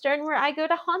Jane Stern where I go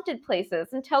to haunted places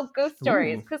and tell ghost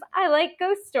stories because I like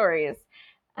ghost stories.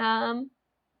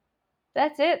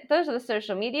 That's it. Those are the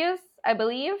social medias, I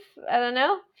believe. I don't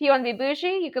know. If you want to be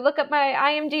bougie, you could look up my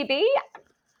IMDb.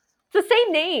 It's the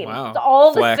same name. Wow. It's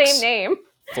all Flex. the same name.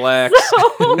 Flex.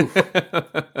 So,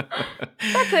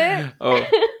 that's it. Oh,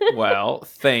 well,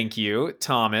 thank you.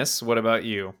 Thomas, what about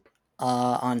you?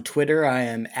 On Twitter, I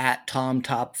am at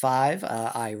TomTop5.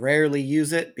 I rarely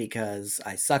use it because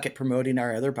I suck at promoting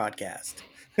our other podcast.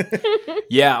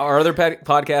 Yeah, our other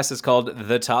podcast is called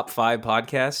The Top 5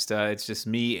 Podcast. It's just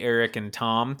me, Eric, and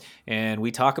Tom, and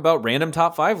we talk about random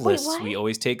top 5 lists. what? We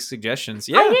always take suggestions.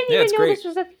 I Yeah, didn't even it's know great. this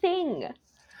was a thing.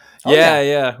 Oh,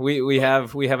 Yeah. We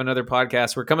have another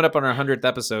podcast. We're coming up on our 100th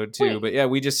episode too. Wait. But yeah,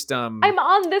 we just I'm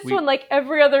on this we- one like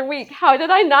every other week. How did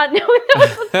I not know that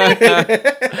was a thing?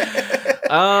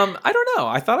 I don't know.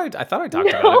 I thought I talked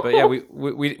about it, but yeah,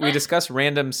 we discuss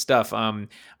random stuff.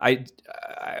 I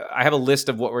have a list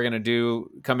of what we're gonna do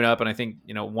coming up, and I think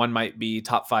one might be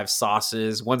top 5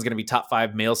 sauces. One's gonna be top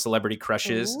 5 male celebrity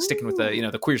crushes, sticking with the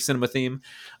the queer cinema theme.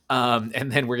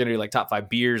 And then we're gonna do like top 5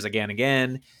 beers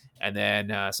again. And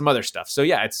then some other stuff. So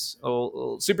yeah, it's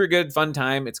a super good, fun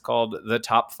time. It's called The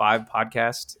Top 5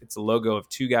 Podcast. It's a logo of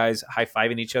 2 guys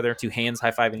high-fiving each other, 2 hands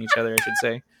high-fiving each other, I should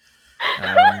say.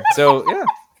 So yeah,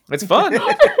 it's fun.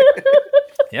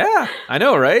 Yeah, I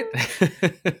know, right?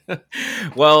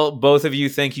 Well, both of you,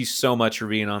 thank you so much for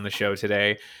being on the show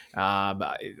today.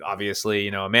 Obviously,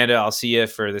 Amanda, I'll see you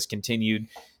for this continued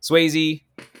Swayze.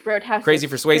 Roadhouse Crazy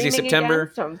is for Swayze streaming September.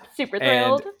 again, so I'm super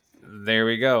And thrilled. there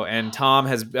we go. And Tom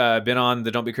has been on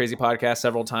the Don't Be Crazy podcast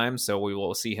several times, so we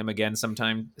will see him again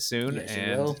sometime soon. Yes, you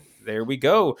and will. there we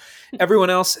go. Everyone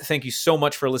else, thank you so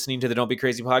much for listening to the Don't Be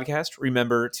Crazy podcast.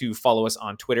 Remember to follow us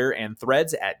on Twitter and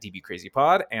Threads at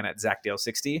DBCrazyPod and at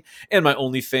ZachDale60, and my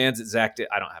OnlyFans at ZachDale.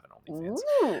 I don't have an OnlyFans.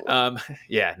 Ooh.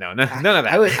 Yeah, no, none of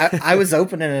that. I was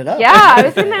opening it up. Yeah, I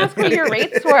was going to ask what your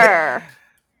rates were.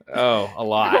 Oh, a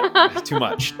lot. Too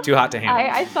much. Too hot to handle.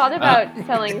 I thought about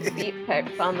selling feet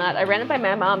pics on that. I ran it by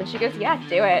my mom, and she goes, "Yeah,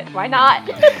 do it. Why not?"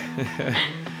 Ugh,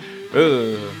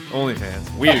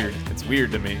 OnlyFans. Weird. It's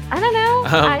weird to me. I don't know.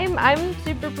 I'm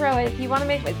super pro. If you want to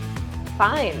make it,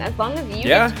 fine. As long as you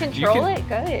Yeah, get to you control can- it,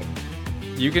 good.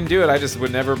 You can do it. I just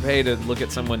would never pay to look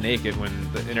at someone naked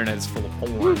when the internet is full of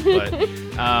porn. But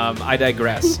I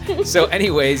digress. So,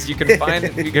 anyways, you can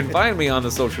find me on the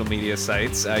social media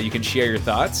sites. You can share your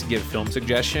thoughts, give film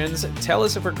suggestions, tell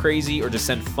us if we're crazy, or just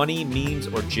send funny memes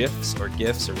or gifs or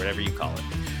gifs or whatever you call it.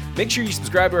 Make sure you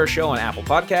subscribe to our show on Apple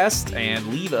Podcasts and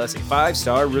leave us a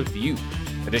 5-star review.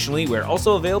 Additionally, we're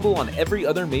also available on every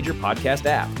other major podcast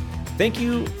app. Thank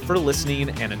you for listening,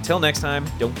 and until next time,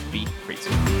 don't be crazy.